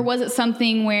 Or was it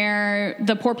something where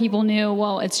the poor people knew,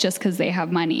 well, it's just because they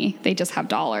have money. They just have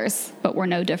dollars, but we're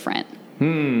no different.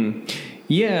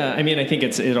 Yeah. I mean, I think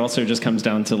it also just comes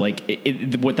down to like,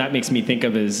 what that makes me think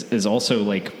of is also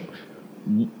like,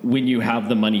 when you have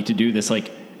the money to do this,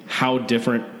 like how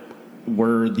different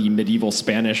were the medieval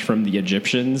Spanish from the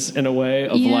Egyptians in a way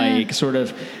of like sort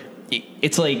of,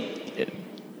 it's like,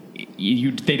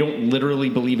 they don't literally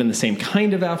believe in the same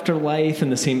kind of afterlife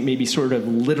and the same maybe sort of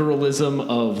literalism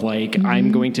of like,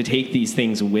 I'm going to take these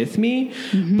things with me.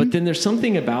 But then there's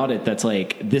something about it that's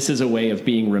like, this is a way of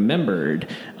being remembered.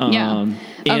 And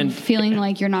of feeling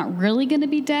like you're not really going to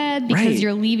be dead because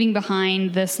you're leaving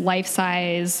behind this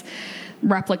life-size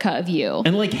replica of you.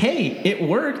 And like, hey, it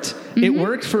worked. It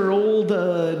worked for old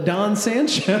Don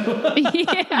Sancho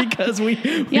because we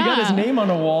got his name on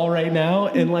a wall right now,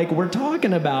 and like we're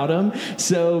talking about him.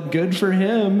 So good for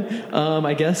him.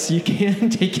 I guess you can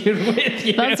take it with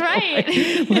you. That's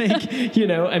right. Like, you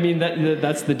know, I mean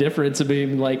that's the difference. I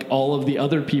mean, like all of the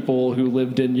other people who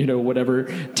lived in, you know, whatever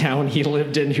town he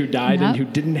lived in, who died and who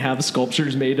didn't have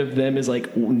sculptures made of them, is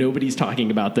like nobody's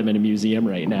talking about them in a museum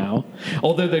right now.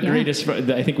 Although the greatest,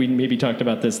 I think we maybe talked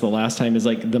about this the last time, is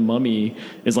like the mummy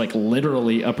is like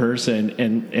literally a person,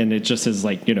 and it just is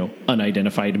like, you know,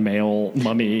 unidentified male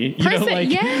mummy. You know,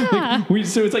 like,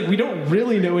 so it's like we don't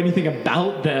really know anything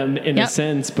about them in a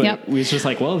sense, but it's just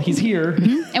like, well, he's here.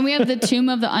 And we have the Tomb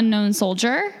of the Unknown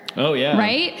Soldier. Oh yeah.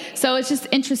 Right? So it's just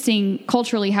interesting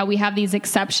culturally how we have these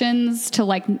exceptions to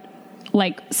like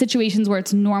situations where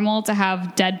it's normal to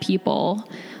have dead people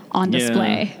on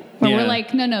display. Where we're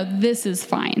like, no, this is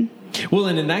fine. Well,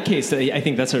 and in that case, I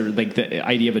think that's like the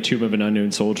idea of a tomb of an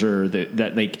unknown soldier,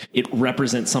 that like it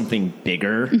represents something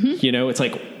bigger. You know, it's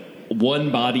like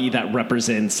one body that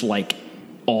represents like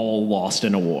all lost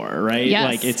in a war, right? Yes.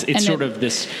 Like it's sort of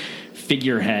this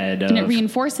figurehead, and it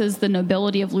reinforces the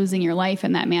nobility of losing your life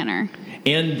in that manner,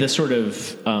 and the sort of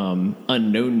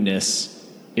unknownness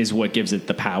is what gives it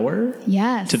the power.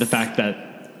 Yes, to the fact that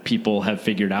people have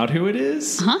figured out who it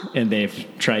is, and they've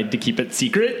tried to keep it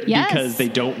secret because they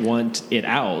don't want it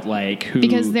out. Like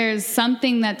because there's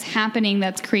something that's happening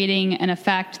that's creating an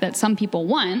effect that some people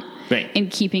want, in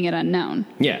keeping it unknown.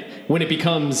 Yeah, when it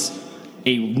becomes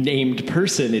a named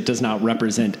person, it does not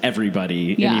represent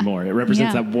everybody anymore. It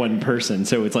represents that one person.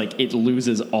 So it's like it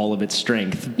loses all of its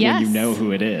strength when you know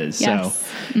who it is. So,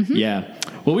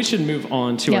 well, we should move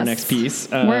on to our next piece.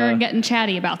 We're getting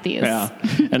chatty about these. Yeah,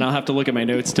 and I'll have to look at my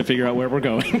notes to figure out where we're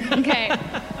going. Okay.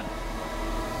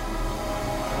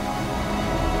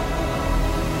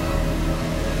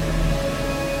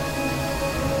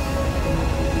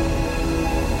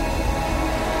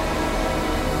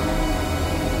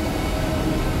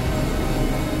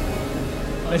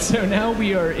 So now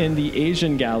we are in the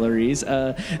Asian galleries.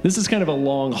 This is kind of a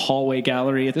long hallway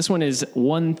gallery. This one is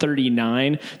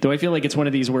 139, though I feel like it's one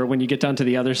of these where when you get down to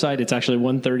the other side, it's actually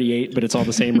 138, but it's all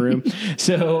the same room.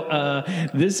 So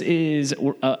this is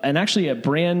actually a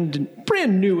brand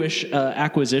newish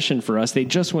acquisition for us. They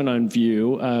just went on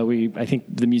view. I think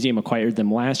the museum acquired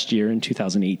them last year in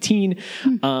 2018.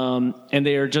 And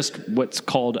they are just what's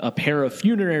called a pair of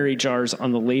funerary jars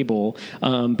on the label.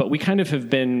 But we kind of have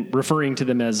been referring to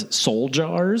them as soul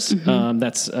jars.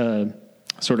 That's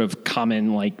sort of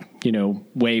common,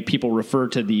 way people refer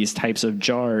to these types of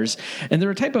jars. And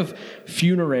they're a type of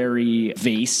funerary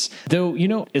vase, though,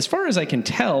 as far as I can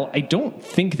tell, I don't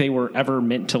think they were ever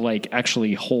meant to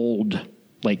actually hold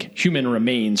human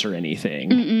remains or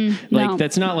anything. No.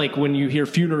 That's not like when you hear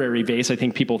funerary vase, I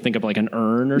think people think of an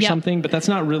urn or something, but that's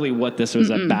not really what this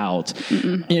was about.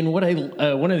 And what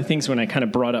one of the things when I kind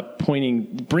of brought up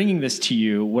bringing this to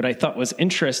you, what I thought was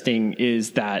interesting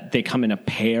is that they come in a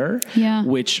pair,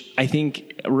 which I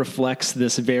think reflects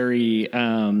this very,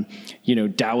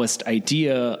 Taoist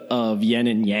idea of yin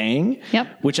and yang,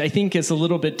 which I think is a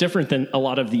little bit different than a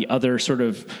lot of the other sort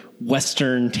of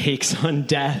Western takes on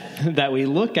death that we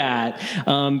look at,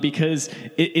 because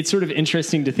it's sort of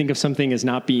interesting to think of something as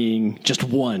not being just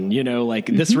one,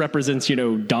 this represents,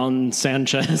 Don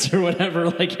Sanchez or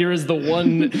whatever, here is the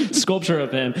one sculpture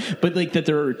of him, but that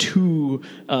there are two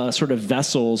sort of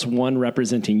vessels, one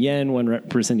representing yin, one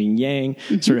representing yang,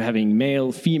 sort of having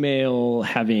male, female,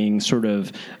 having sort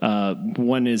of,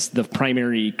 one is the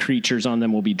primary creatures on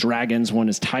them will be dragons, one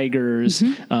is tigers.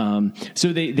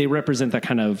 So they represent that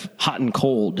kind of hot and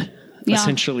cold,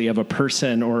 essentially, of a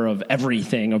person or of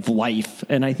everything, of life.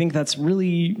 And I think that's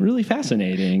really, really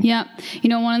fascinating. Yeah.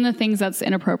 One of the things that's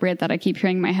inappropriate that I keep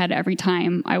hearing in my head every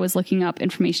time I was looking up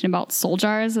information about soul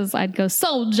jars is I'd go,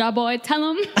 "Soulja boy,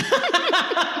 tell him."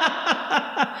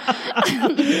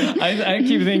 I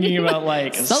keep thinking about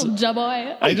Soulja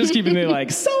boy. I just keep thinking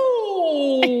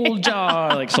soul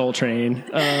jar, Soul Train.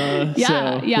 Okay,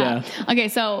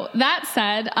 so that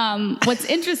said, what's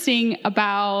interesting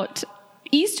about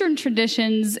Eastern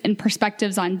traditions and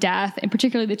perspectives on death, and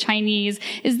particularly the Chinese,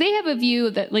 is they have a view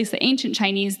that, at least the ancient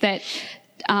Chinese, that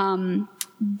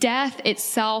death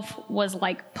itself was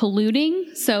like polluting.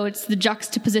 So it's the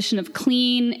juxtaposition of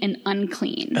clean and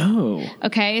unclean. Oh.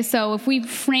 Okay. So if we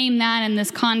frame that in this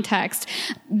context,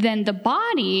 then the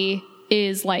body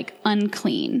is like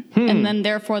unclean. And then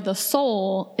therefore the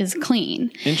soul is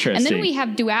clean. Interesting. And then we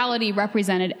have duality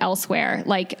represented elsewhere.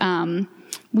 Like,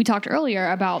 we talked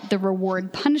earlier about the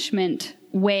reward punishment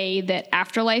way that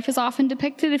afterlife is often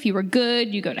depicted. If you were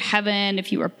good, you go to heaven.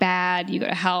 If you were bad, you go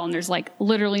to hell. And there's like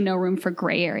literally no room for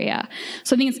gray area.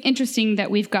 So I think it's interesting that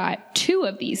we've got two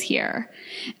of these here.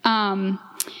 Now,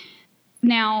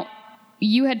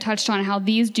 you had touched on how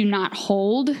these do not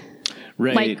hold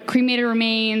like cremated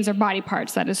remains or body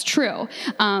parts. That is true.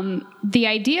 The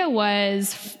idea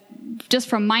was, just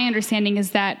from my understanding,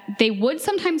 is that they would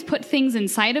sometimes put things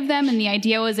inside of them, and the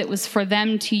idea was it was for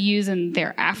them to use in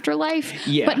their afterlife,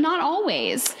 but not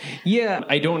always. Yeah,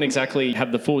 I don't exactly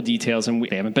have the full details, and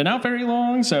they haven't been out very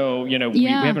long, so, we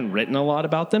haven't written a lot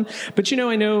about them. But,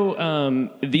 I know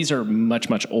these are much,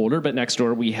 much older, but next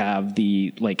door we have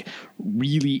the, like,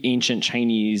 really ancient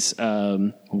Chinese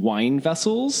wine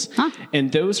vessels,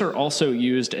 and those are also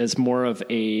used as more of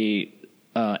a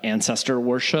ancestor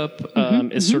worship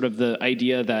is sort of the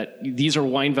idea that these are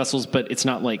wine vessels, but it's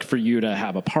not like for you to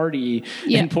have a party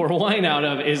and pour wine out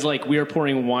of. Is like, we are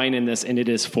pouring wine in this and it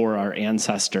is for our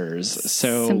ancestors.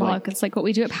 So symbolic. It's like what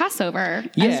we do at Passover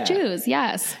as Jews.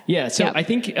 Yes. Yeah. So I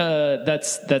think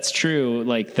that's true.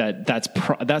 Like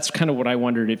that's kind of what I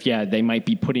wondered if, they might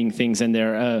be putting things in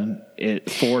there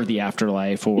for the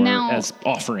afterlife or as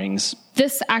offerings.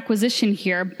 This acquisition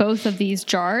here, both of these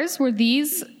jars, were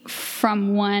these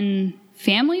from one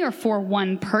family or for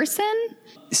one person?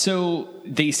 So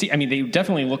they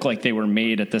definitely look like they were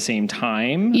made at the same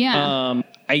time. Yeah.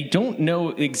 I don't know,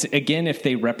 again, if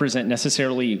they represent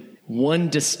necessarily one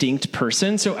distinct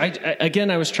person. So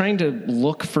I was trying to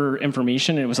look for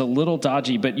information, and it was a little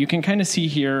dodgy, but you can kind of see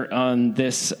here on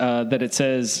this that it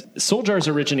says soul jars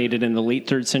originated in the late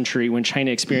 3rd century when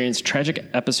China experienced tragic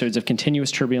episodes of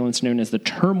continuous turbulence known as the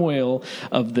turmoil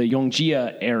of the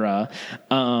Yongjia era.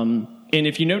 And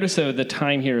if you notice, though, the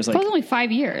time here is like... It was only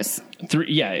 5 years.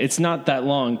 It's not that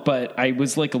long, but I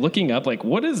was like looking up, like,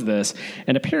 what is this?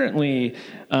 And apparently,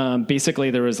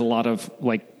 basically, there was a lot of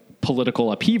like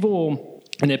political upheaval.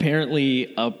 And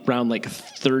apparently around like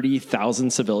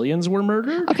 30,000 civilians were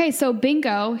murdered. Okay, so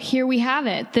bingo, here we have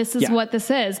it. This is what this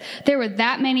is. There were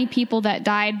that many people that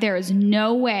died. There is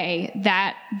no way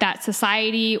that that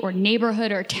society or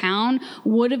neighborhood or town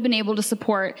would have been able to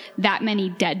support that many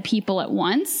dead people at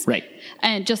once. Right.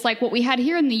 And just like what we had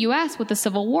here in the U.S. with the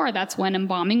Civil War, that's when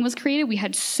embalming was created. We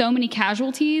had so many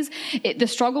casualties. The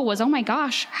struggle was, oh my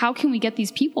gosh, how can we get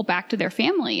these people back to their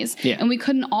families? Yeah. And we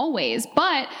couldn't always.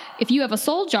 But if you have a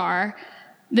soul jar,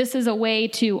 this is a way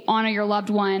to honor your loved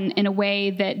one in a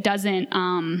way that doesn't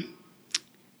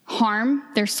harm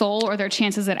their soul or their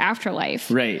chances at afterlife.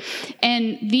 Right.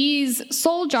 And these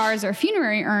soul jars or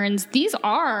funerary urns, these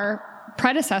are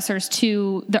predecessors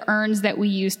to the urns that we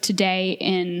use today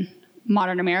in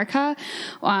modern America.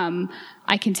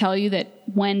 I can tell you that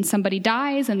when somebody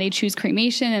dies and they choose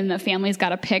cremation and the family's got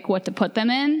to pick what to put them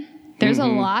in, there's a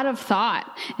lot of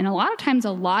thought and a lot of times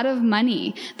a lot of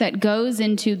money that goes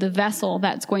into the vessel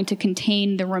that's going to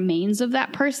contain the remains of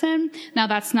that person. Now,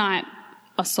 that's not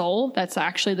a soul, that's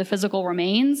actually the physical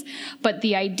remains, but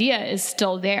the idea is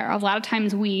still there. A lot of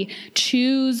times we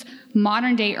choose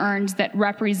modern day urns that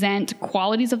represent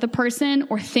qualities of the person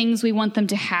or things we want them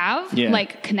to have,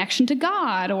 like connection to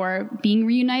God or being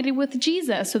reunited with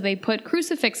Jesus. So they put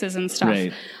crucifixes and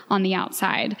stuff on the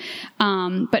outside.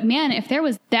 But man, if there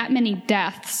was that many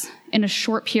deaths in a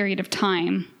short period of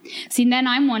time, see, then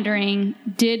I'm wondering,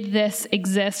 did this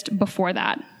exist before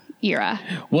that era?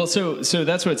 Well, so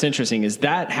that's what's interesting is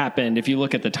that happened. If you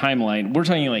look at the timeline, we're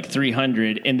talking like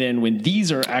 300, and then when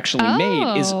these are actually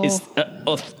made is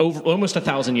over almost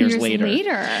 1,000 years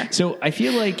later. So I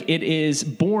feel like it is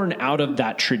born out of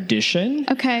that tradition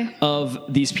of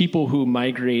these people who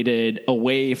migrated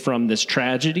away from this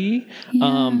tragedy,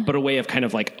 but a way of kind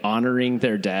of like honoring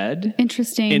their dead.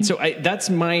 Interesting. And so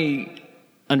that's my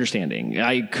understanding.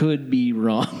 I could be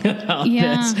wrong about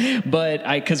this, but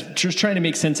because just trying to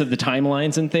make sense of the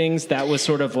timelines and things, that was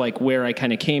sort of like where I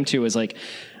kind of came to is like,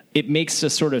 it makes a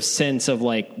sort of sense of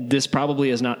like, this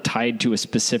probably is not tied to a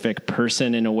specific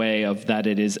person in a way of that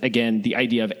it is, again, the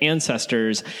idea of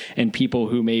ancestors and people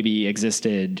who maybe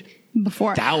existed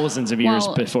before thousands of years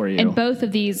before you. And both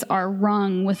of these are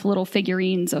rung with little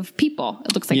figurines of people.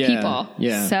 It looks like people.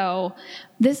 Yeah. So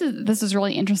this is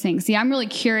really interesting. See, I'm really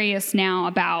curious now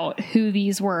about who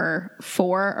these were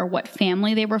for or what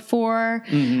family they were for.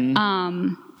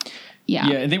 Yeah.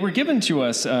 Yeah, and they were given to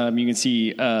us, you can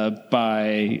see,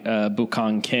 by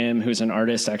Bukong Kim, who's an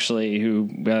artist, actually, who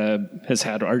has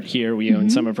had art here. We own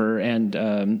some of her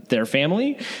and their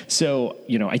family. So,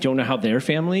 I don't know how their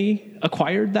family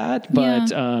acquired that,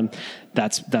 but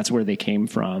that's where they came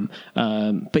from.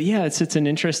 But yeah, it's an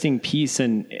interesting piece.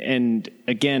 And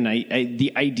again,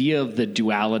 the idea of the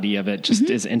duality of it just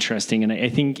is interesting. And I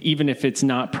think even if it's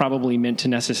not probably meant to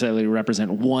necessarily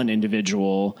represent one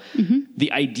individual,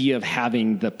 the idea of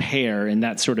having the pair, and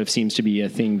that sort of seems to be a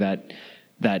thing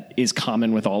that is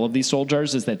common with all of these soul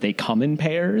jars, is that they come in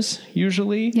pairs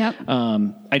usually. Yep.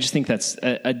 I just think that's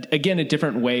again a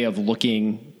different way of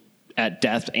looking at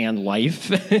death and life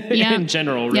in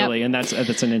general, really. Yep. And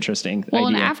that's an interesting idea.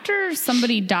 And after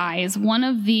somebody dies, one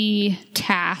of the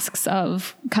tasks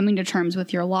of coming to terms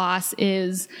with your loss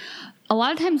is, a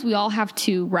lot of times we all have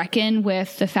to reckon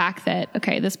with the fact that,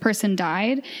 okay, this person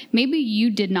died. Maybe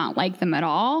you did not like them at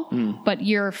all, but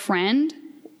your friend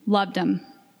loved them.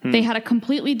 They had a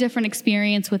completely different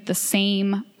experience with the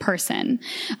same person.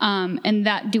 And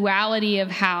that duality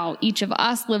of how each of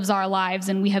us lives our lives,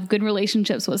 and we have good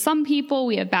relationships with some people,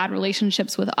 we have bad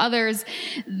relationships with others.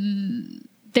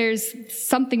 There's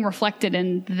something reflected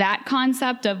in that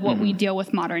concept of what we deal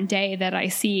with modern day that I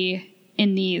see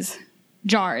in these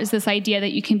jars, this idea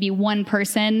that you can be one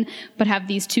person but have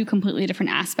these two completely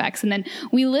different aspects. And then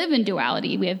we live in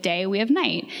duality. We have day, we have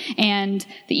night. And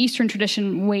the Eastern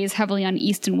tradition weighs heavily on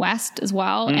East and West as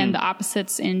well, and the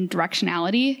opposites in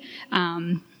directionality. So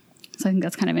I think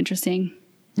that's kind of interesting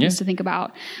just to think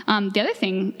about. The other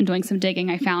thing, in doing some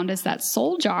digging, I found is that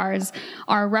soul jars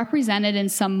are represented in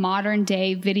some modern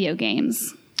day video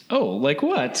games. Oh, like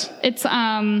what? It's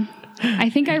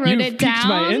I think I wrote it down. You've piqued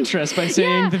my interest by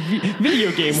saying the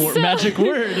video game magic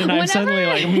word, and I'm suddenly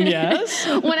like, yes.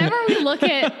 Whenever we look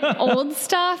at old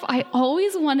stuff, I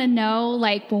always want to know,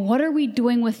 like, well, what are we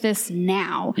doing with this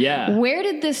now? Yeah. Where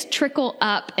did this trickle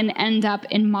up and end up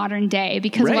in modern day?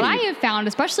 Because what I have found,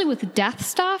 especially with death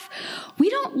stuff, we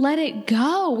don't let it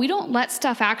go. We don't let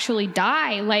stuff actually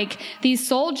die. Like these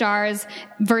soul jars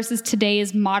versus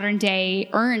today's modern day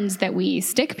urns that we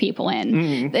stick people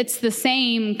in. It's the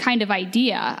same kind of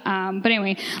idea. But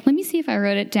anyway, let me see if I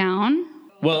wrote it down.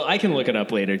 Well, I can look it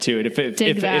up later too. And if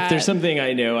there's something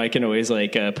I know, I can always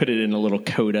put it in a little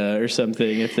coda or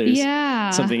something. If there's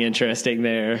something interesting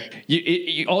there,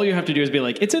 all you have to do is be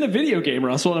like, "It's in a video game,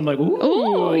 Russell." And I'm like,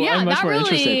 "Ooh, yeah, I'm much more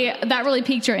interested." That really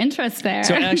piqued your interest there.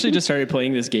 So I actually just started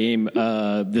playing this game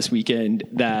this weekend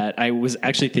that I was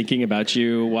actually thinking about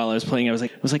you while I was playing. I was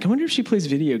like, I wonder if she plays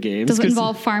video games. Does it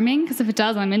involve farming? Because if it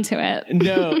does, I'm into it.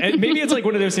 No, and maybe it's like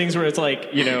one of those things where it's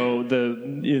like,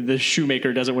 the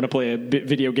shoemaker doesn't want to play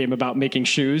a video game about making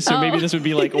shoes, so maybe this would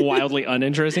be like wildly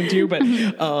uninteresting to you, but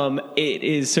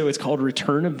it's called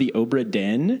Return of the Obra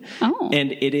Dinn,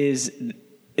 and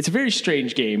it's a very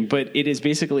strange game, but it is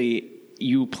basically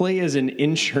you play as an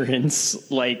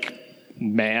insurance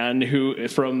man who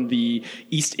from the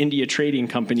East India Trading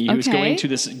Company who's going to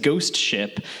this ghost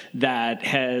ship that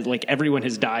has everyone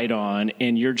has died on,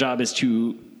 and your job is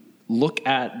to look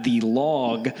at the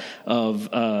log of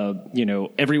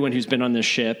everyone who's been on this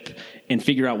ship and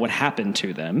figure out what happened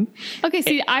to them. Okay,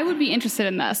 see, I would be interested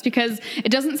in this because it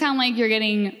doesn't sound like you're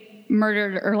getting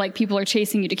murdered or like people are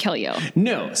chasing you to kill you.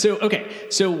 No. So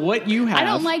what you have, I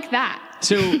don't like that.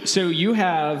 So you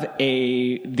have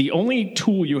the only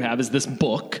tool you have is this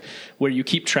book where you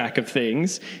keep track of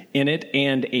things in it,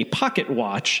 and a pocket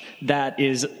watch that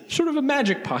is sort of a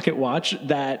magic pocket watch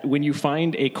that when you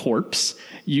find a corpse,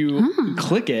 you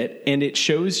click it and it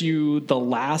shows you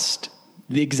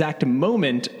the exact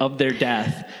moment of their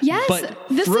death. Yes,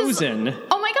 but frozen.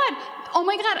 Oh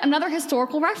my God, another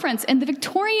historical reference. In the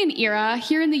Victorian era,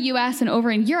 here in the US and over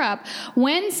in Europe,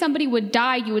 when somebody would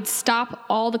die, you would stop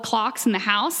all the clocks in the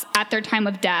house at their time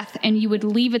of death, and you would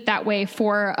leave it that way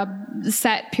for a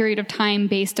set period of time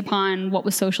based upon what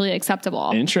was socially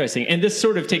acceptable. Interesting. And this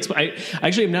sort of takes, I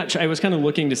was kind of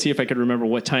looking to see if I could remember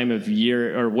what time of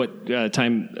year or what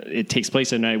time it takes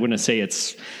place, and I want to say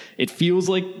it feels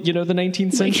like, the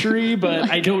 19th century, but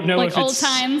I don't know if it's old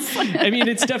times. I mean,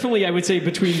 it's definitely, I would say,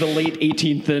 between the late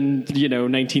 18th and,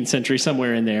 19th century,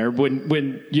 somewhere in there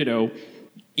when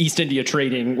East India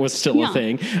trading was still a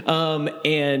thing.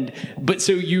 But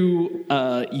so you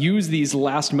use these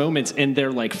last moments and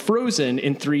they're frozen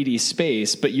in 3D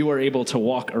space, but you are able to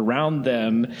walk around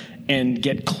them and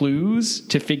get clues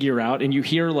to figure out. And you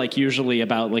hear usually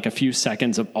about a few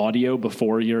seconds of audio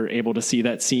before you're able to see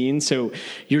that scene. So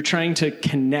you're trying to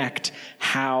connect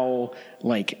how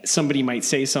like somebody might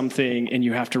say something and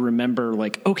you have to remember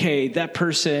like, okay, that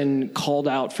person called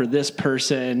out for this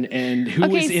person and who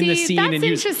was in the scene, that's and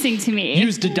interesting to me.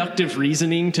 Use deductive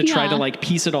reasoning to try to like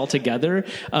piece it all together.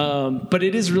 But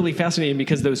it is really fascinating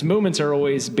because those moments are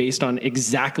always based on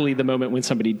exactly the moment when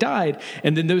somebody died.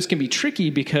 And then those can be tricky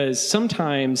because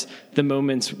sometimes the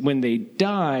moments when they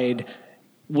died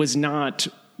was not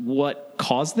what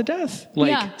caused the death.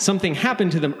 Like something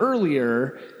happened to them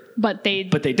earlier, but they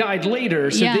died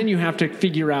later. So then you have to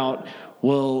figure out,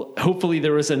 well, hopefully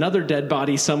there was another dead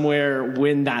body somewhere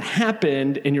when that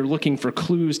happened, and you're looking for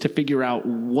clues to figure out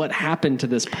what happened to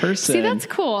this person. See, that's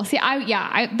cool. See,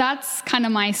 that's kind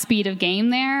of my speed of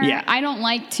game there. Yeah. I don't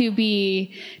like to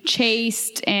be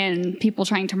chased and people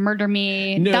trying to murder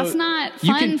me. No, that's not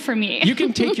fun for me. You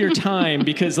can take your time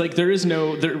because like there's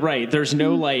no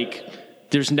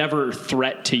there's never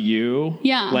threat to you,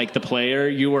 like the player.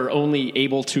 You are only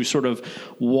able to sort of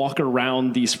walk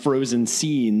around these frozen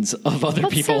scenes of other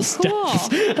people's deaths.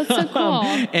 That's so cool.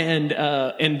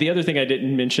 And the other thing I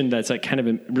didn't mention that's like kind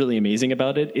of really amazing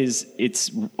about it is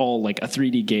it's all like a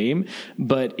 3D game,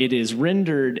 but it is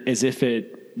rendered as if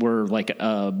it were like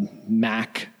a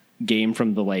Mac game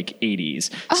from the like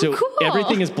 80s. So cool.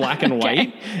 Everything is black and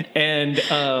white and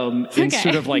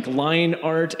sort of like line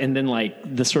art and then like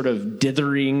the sort of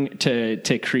dithering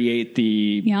to create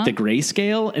the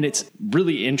grayscale. And it's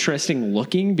really interesting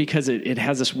looking because it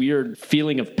has this weird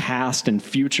feeling of past and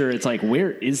future. It's like,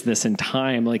 where is this in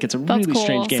time? Like it's a really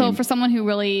strange game. So for someone who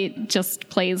really just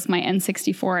plays my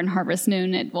N64 and Harvest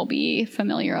Moon, it will be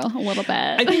familiar a little bit.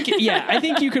 I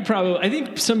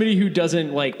think somebody who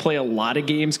doesn't like play a lot of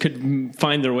games could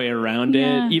find their way around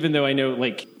it, even though I know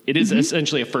like it is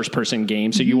essentially a first-person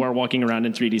game, so you are walking around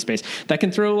in 3D space. That can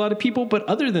throw a lot of people, but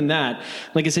other than that,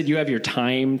 like I said, you have your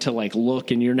time to like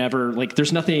look, and you're never like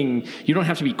there's nothing. You don't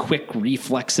have to be quick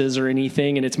reflexes or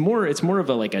anything, and it's more of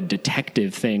a like a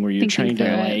detective thing where you're trying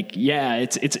to like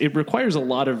it requires a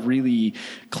lot of really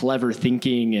clever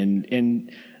thinking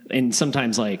and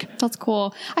sometimes like that's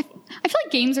cool. I feel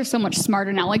like games are so much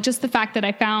smarter now. Like just the fact that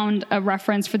I found a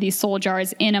reference for these soul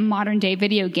jars in a modern day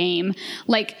video game,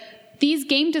 like these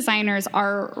game designers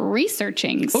are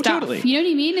researching stuff. Totally. You know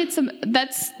what I mean?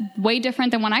 That's way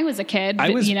different than when I was a kid.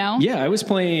 I was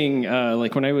playing,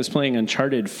 like when I was playing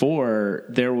Uncharted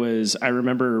 4, I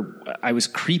remember I was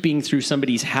creeping through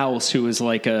somebody's house who was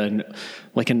like an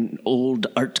old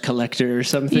art collector or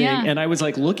something. Yeah. And I was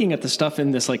like looking at the stuff in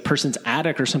this like person's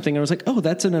attic or something. I was like, oh,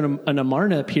 that's an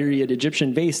Amarna period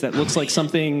Egyptian vase that looks like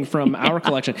something from our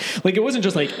collection. Like it wasn't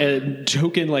just like a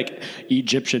token like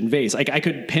Egyptian vase. Like I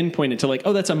could pinpoint it to like,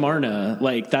 oh, that's Amarna.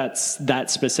 Like that's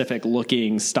that specific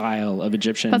looking style of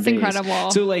Egyptian vase. That's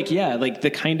incredible. So like, yeah, like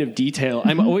the kind of detail,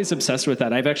 I'm always obsessed with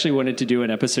that. I've actually wanted to do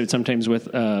an episode sometimes with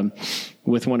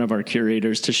one of our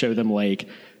curators to show them like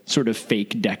sort of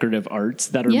fake decorative arts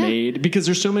that are made, because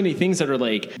there's so many things that are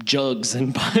like jugs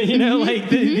and like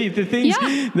the things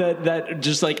that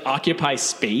just like occupy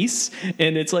space,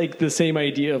 and it's like the same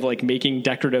idea of like making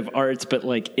decorative arts but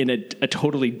like in a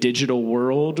totally digital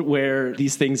world where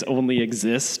these things only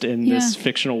exist in this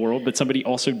fictional world, but somebody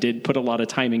also did put a lot of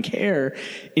time and care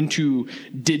into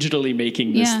digitally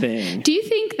making this thing. Do you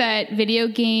think that video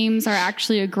games are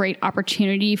actually a great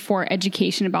opportunity for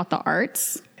education about the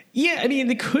arts? Yeah, I mean,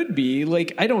 it could be.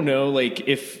 Like, I don't know, like,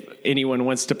 if anyone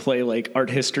wants to play, like, art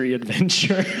history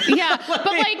adventure. Yeah, but,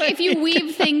 like, if you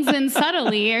weave things in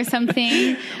subtly or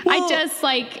something, well,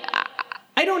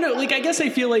 I don't know. Like, I guess I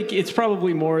feel like it's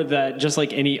probably more that just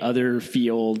like any other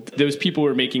field, those people who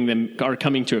are making them are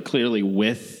coming to it clearly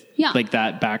with like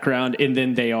that background, and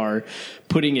then they are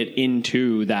putting it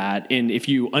into that. And if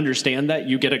you understand that,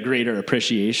 you get a greater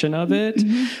appreciation of it.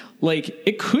 Mm-hmm. Like,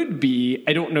 it could be,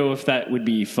 I don't know if that would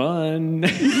be fun.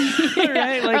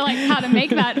 Right? Like, or like how to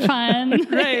make that fun.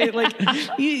 Right. Like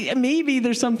maybe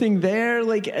there's something there.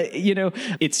 Like,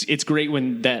 it's great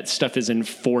when that stuff is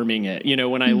informing it.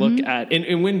 When I look at,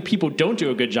 and when people don't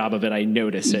do a good job of it, I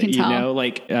notice it,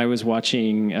 like I was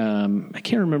watching, I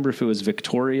can't remember if it was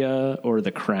Victoria or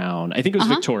The Crown. I think it was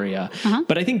Victoria,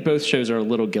 but I think both shows are a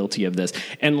little guilty of this.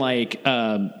 And like,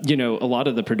 a lot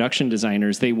of the production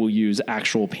designers, they will use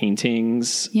actual paintings,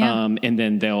 and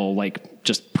then they'll like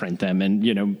just print them and,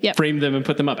 frame them and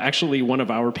put them up. Actually, one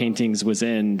of our paintings was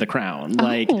in The Crown.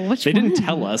 Like, they didn't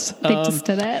tell us. They just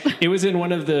did it. It was in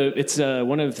one of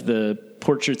the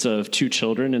portraits of two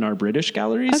children in our British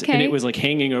galleries, and it was like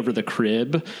hanging over the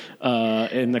crib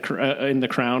in the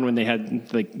Crown when they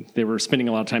had like they were spending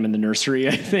a lot of time in the nursery,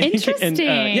 I think. Interesting.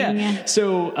 And,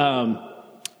 so.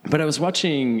 But I was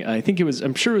watching,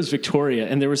 I'm sure it was Victoria,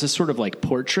 and there was a sort of like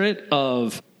portrait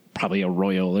of probably a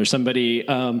royal or somebody,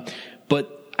 but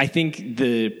I think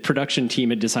the production team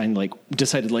had decided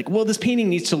well, this painting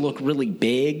needs to look really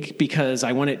big because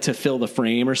I want it to fill the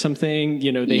frame or something.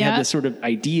 They had this sort of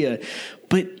idea,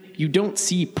 but you don't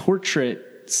see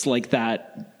portraits like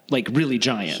that. Like really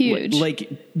giant. Huge.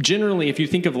 Like generally, if you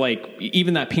think of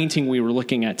even that painting we were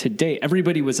looking at today,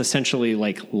 everybody was essentially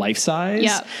life size.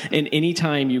 Yep. And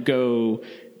anytime you go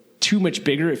too much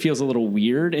bigger, it feels a little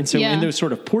weird. And so in those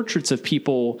sort of portraits of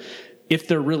people, if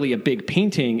they're really a big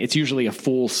painting, it's usually a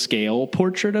full scale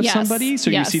portrait of somebody. So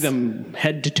you see them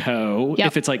head to toe. Yep.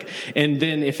 If it's and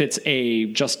then if it's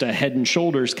just a head and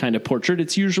shoulders kind of portrait,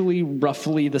 it's usually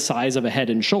roughly the size of a head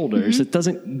and shoulders. It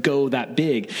doesn't go that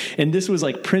big. And this was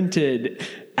printed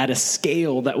at a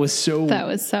scale that was so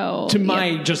to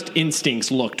my just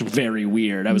instincts looked very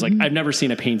weird. I was I've never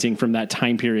seen a painting from that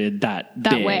time period that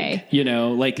big way.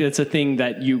 It's a thing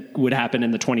that would happen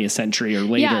in the 20th century or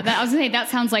later. Yeah, I was gonna say that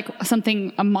sounds like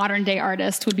something a modern day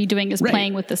artist would be doing, is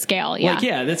playing with the scale.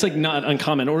 Yeah, that's not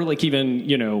uncommon. Or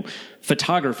even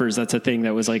photographers, that's a thing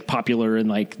that was popular in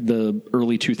the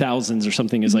early 2000s or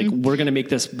something, is we're going to make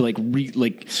this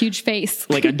huge face,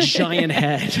 like a giant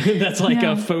head that's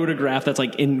a photograph that's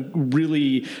in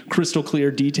really crystal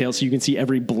clear detail, so you can see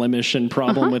every blemish and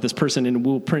problem with this person, and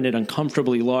we'll print it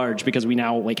uncomfortably large because we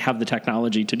now have the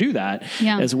technology to do that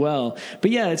as well.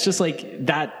 But it's just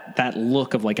that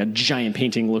look of a giant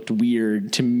painting looked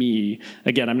weird to me.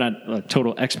 Again, I'm not a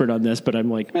total expert on this, but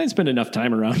I'm I spend enough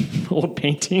time around old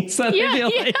paintings that I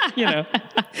feel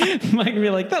might be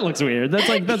that looks weird.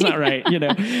 That's not right,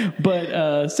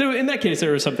 But so in that case,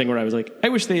 there was something where I was I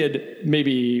wish they had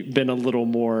maybe been a little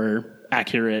more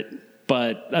accurate,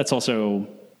 but that's also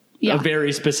a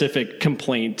very specific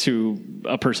complaint to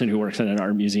a person who works in an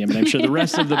art museum. And I'm sure the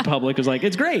rest of the public was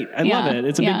it's great. I love it.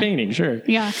 It's a big painting. Sure.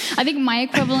 Yeah. I think my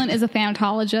equivalent as a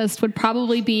thanatologist would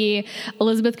probably be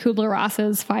Elizabeth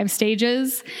Kubler-Ross's 5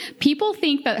 stages. People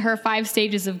think that her 5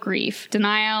 stages of grief,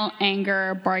 denial,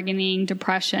 anger, bargaining,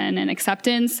 depression, and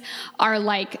acceptance, are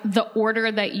the order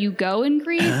that you go in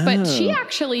grief. But she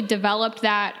actually developed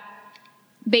that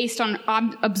based on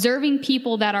observing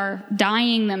people that are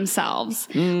dying themselves.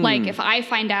 If I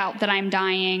find out that I'm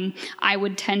dying, I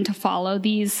would tend to follow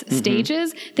these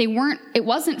stages. It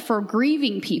wasn't for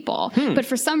grieving people, but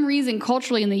for some reason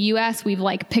culturally in the US, we've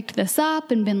picked this up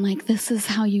and been this is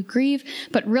how you grieve,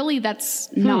 but really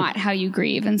that's not how you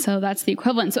grieve. And so that's the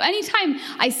equivalent. So anytime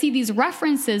I see these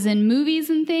references in movies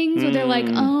and things where they're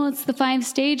oh, it's the 5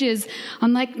 stages,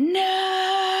 I'm no.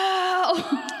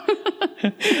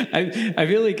 I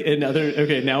feel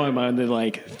now I'm on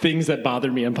the things that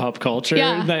bother me in pop culture.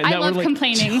 Yeah, I love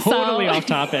complaining. Totally off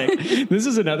topic. This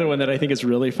is another one that I think is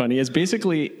really funny, is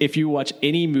basically if you watch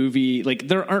any movie,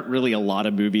 there aren't really a lot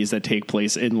of movies that take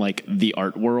place in the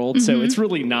art world. So it's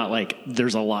really not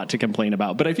there's a lot to complain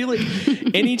about. But I feel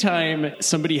anytime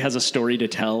somebody has a story to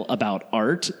tell about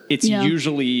art, it's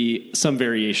usually some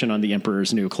variation on The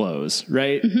Emperor's New Clothes,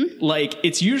 right?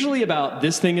 It's usually about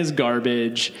this thing is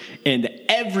garbage and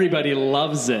everybody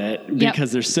loves it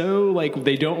because they're so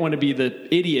they don't want to be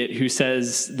the idiot who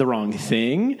says the wrong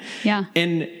thing. Yeah.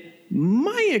 And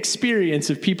my experience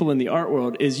of people in the art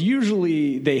world is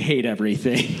usually they hate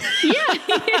everything.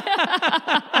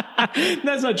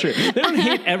 That's not true. They don't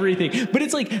hate everything, but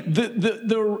it's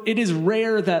it is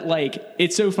rare that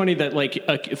it's so funny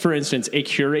that for instance, a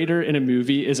curator in a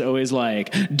movie is always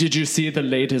did you see the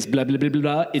latest blah, blah, blah, blah,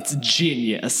 blah? It's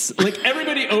genius.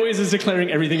 Everybody always is declaring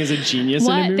everything is a genius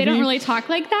in a movie. They don't really talk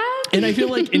like that? And I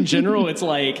feel in general, it's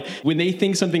when they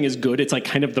think something is good, it's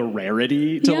kind of the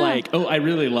rarity to oh, I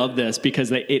really love this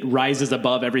because it rises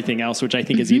above everything else, which I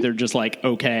think is either just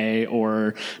okay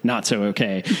or not so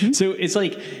okay. So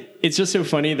it's just so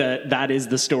funny that is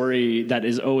the story that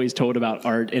is always told about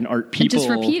art and art people. It's just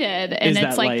repeated, and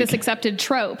it's this accepted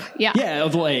trope. Yeah. Yeah,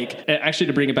 of actually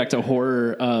to bring it back to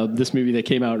horror, this movie that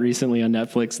came out recently on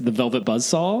Netflix, The Velvet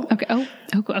Buzzsaw. Okay.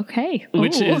 Okay.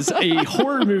 Which is a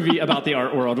horror movie about the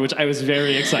art world, which I was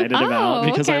very excited about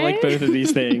because I like both of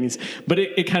these things. But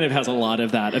it kind of has a lot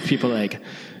of that, of people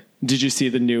did you see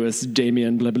the newest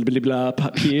Damien blah, blah, blah, blah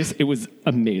piece? It was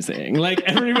amazing.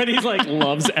 Everybody's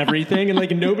loves everything.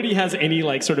 And nobody has any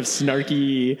sort of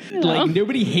snarky,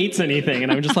 nobody hates anything.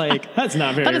 And I'm just that's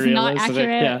not very realistic. Not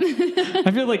accurate. Yeah.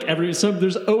 I feel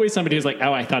there's always somebody who's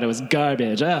oh, I thought it was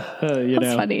garbage. That's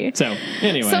funny. So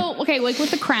anyway. So, okay,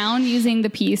 with the crown, using the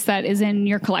piece that is in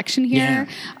your collection here,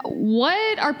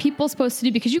 what are people supposed to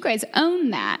do? Because you guys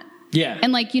own that. Yeah.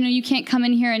 And you can't come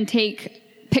in here and take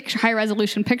high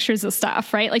resolution pictures of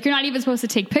stuff, right? Like you're not even supposed to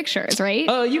take pictures,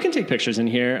 right? You can take pictures in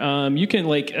here. You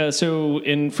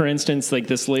can for instance, like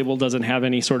this label doesn't have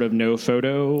any sort of no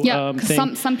photo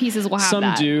thing. Some pieces will have some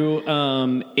that. Some do.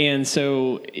 And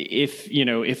so if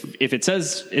it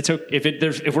says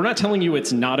if we're not telling you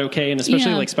it's not okay, and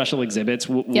especially like special exhibits,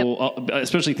 we'll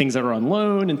especially things that are on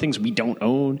loan and things we don't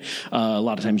own, a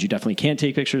lot of times you definitely can't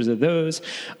take pictures of those.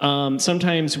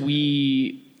 Sometimes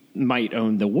we might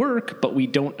own the work, but we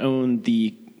don't own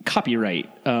the copyright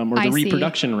or the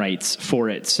reproduction rights for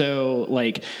it. So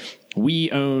like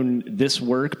we own this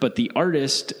work, but the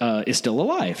artist is still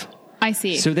alive. I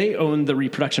see. So they own the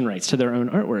reproduction rights to their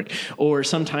own artwork. Or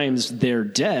sometimes they're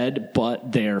dead,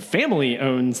 but their family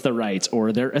owns the rights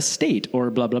or their estate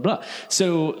or blah, blah, blah.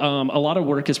 So a lot of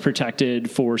work is protected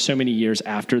for so many years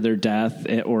after their death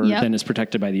or then is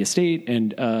protected by the estate.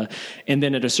 And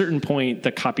then at a certain point,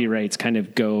 the copyrights kind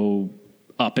of go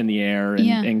up in the air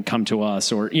and come to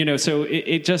us, or so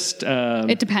it just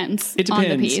it depends on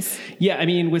the piece. Yeah, I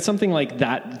mean, with something like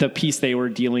that, the piece they were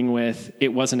dealing with,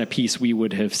 it wasn't a piece we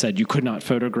would have said you could not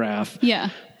photograph.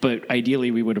 Yeah. But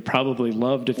ideally, we would have probably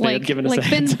loved if they had given us a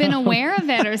heads been up. aware of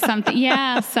it or something.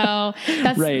 Yeah, so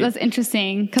that's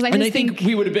interesting because I think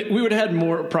we would have had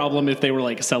more problem if they were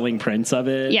like selling prints of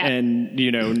it and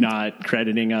not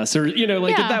crediting us, or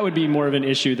that would be more of an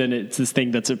issue than it's this thing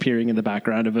that's appearing in the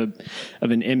background of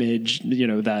an image.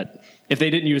 That if they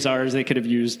didn't use ours, they could have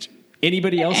used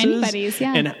anybody's,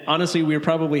 yeah. And honestly, we're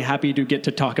probably happy to get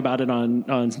to talk about it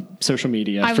on social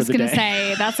media. I was going to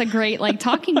say that's a great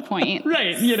talking point,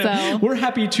 right? So. We're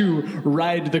happy to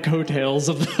ride the coattails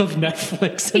of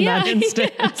Netflix in that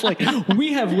instance. Yeah. Like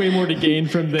we have way more to gain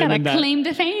from them. Got a claim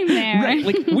to fame there, right?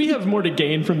 Like we have more to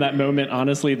gain from that moment,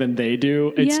 honestly, than they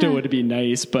do. It still would be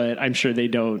nice, but I'm sure they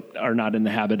are not in the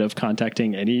habit of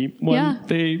contacting anyone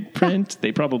they print.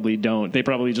 They probably don't. They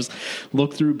probably just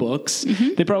look through books.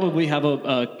 Mm-hmm. They probably have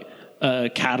a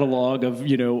catalog of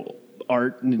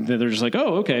art, and they're just like,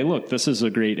 oh, okay, look, this is a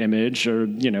great image, or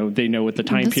they know what the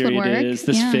time period is.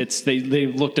 This fits. They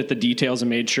looked at the details and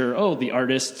made sure, the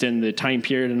artist and the time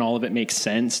period and all of it makes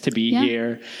sense to be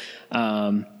here.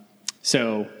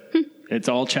 So it's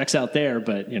all checks out there,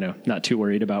 but not too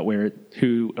worried about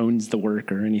who owns the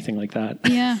work or anything like that.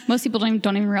 Yeah, most people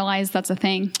don't even realize that's a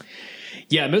thing.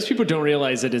 Yeah, most people don't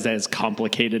realize it is as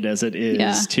complicated as it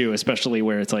is too, especially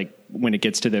where it's like when it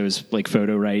gets to those like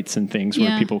photo rights and things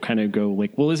where people kind of go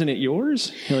like, well, isn't it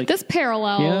yours? Like, this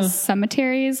parallels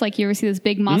cemeteries. Like you ever see those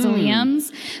big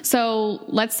mausoleums? So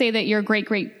let's say that your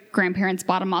great-great-grandparents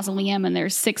bought a mausoleum and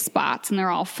there's 6 spots and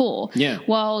they're all full. Yeah.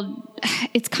 Well,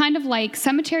 it's kind of like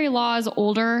cemetery law is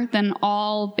older than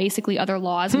all basically other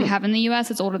laws we have in the U.S.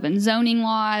 It's older than zoning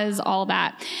laws, all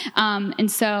that.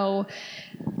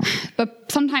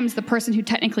 But sometimes the person who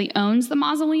technically owns the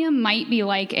mausoleum might be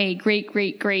like a great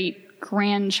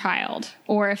grandchild,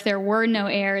 or if there were no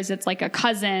heirs, it's like a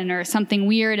cousin or something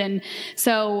weird. And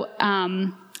so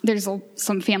there's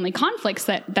some family conflicts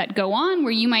that go on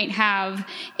where you might have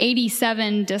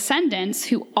 87 descendants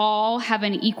who all have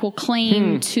an equal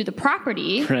claim to the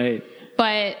property, right?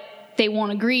 But they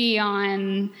won't agree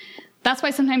on. That's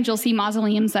why sometimes you'll see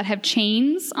mausoleums that have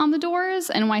chains on the doors,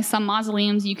 and why some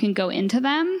mausoleums you can go into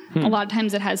them. A lot of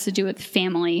times it has to do with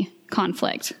family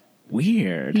conflict.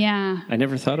 Weird. Yeah. I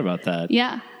never thought about that.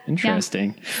 Yeah.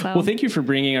 Interesting. Yeah. So. Well, thank you for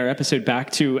bringing our episode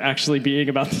back to actually being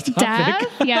about the topic.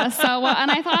 Death? Yeah. So, and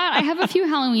I thought I have a few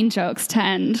Halloween jokes to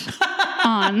end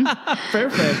on.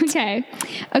 Perfect.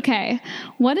 Okay.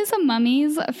 What is a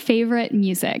mummy's favorite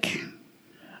music?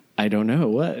 I don't know.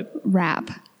 What?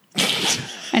 Rap.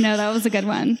 I know, that was a good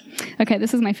one. Okay,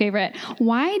 this is my favorite.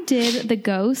 Why did the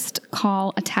ghost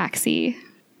call a taxi?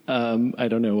 I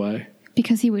don't know why.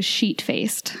 Because he was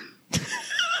sheet-faced.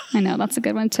 I know, that's a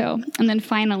good one too. And then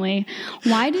finally,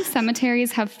 why do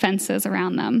cemeteries have fences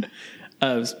around them?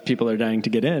 People are dying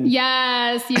to get in.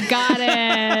 Yes, you got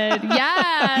it.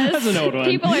 Yes. That's an old one.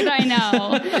 People are dying,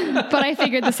 no. But I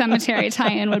figured the cemetery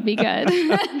tie-in would be good.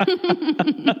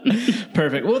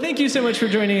 Perfect. Well, thank you so much for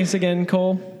joining us again,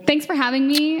 Cole. Thanks for having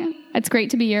me. It's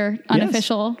great to be your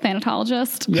unofficial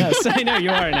thanatologist. Yes, I know you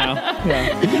are now.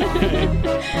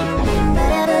 Yeah.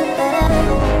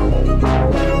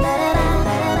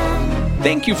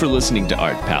 Thank you for listening to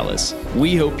Art Palace.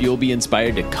 We hope you'll be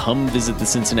inspired to come visit the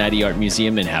Cincinnati Art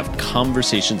Museum and have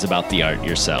conversations about the art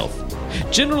yourself.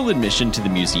 General admission to the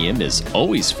museum is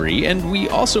always free, and we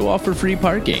also offer free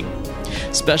parking.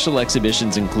 Special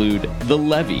exhibitions include The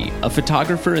Levee, a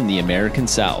photographer in the American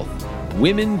South,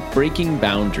 Women Breaking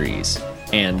Boundaries,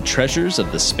 and Treasures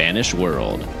of the Spanish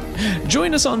World.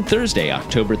 Join us on Thursday,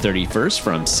 October 31st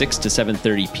from 6 to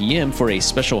 7:30 p.m. for a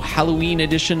special Halloween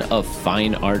edition of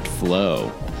Fine Art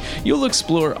Flow. You'll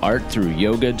explore art through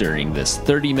yoga during this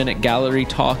 30-minute gallery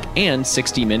talk and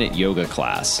 60-minute yoga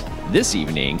class. This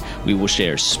evening, we will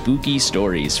share spooky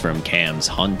stories from Cam's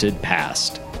haunted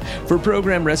past. For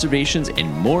program reservations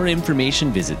and more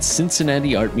information, visit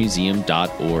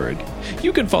CincinnatiArtMuseum.org.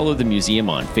 You can follow the museum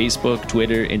on Facebook,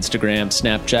 Twitter, Instagram,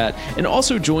 Snapchat, and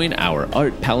also join our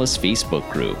Art Palace Facebook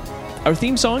group. Our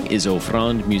theme song is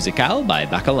Offrande Musicale by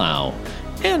Bacalao.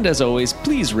 And as always,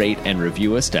 please rate and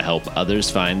review us to help others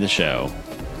find the show.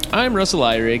 I'm Russell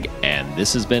Eyrig, and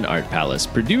this has been Art Palace,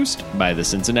 produced by the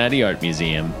Cincinnati Art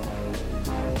Museum.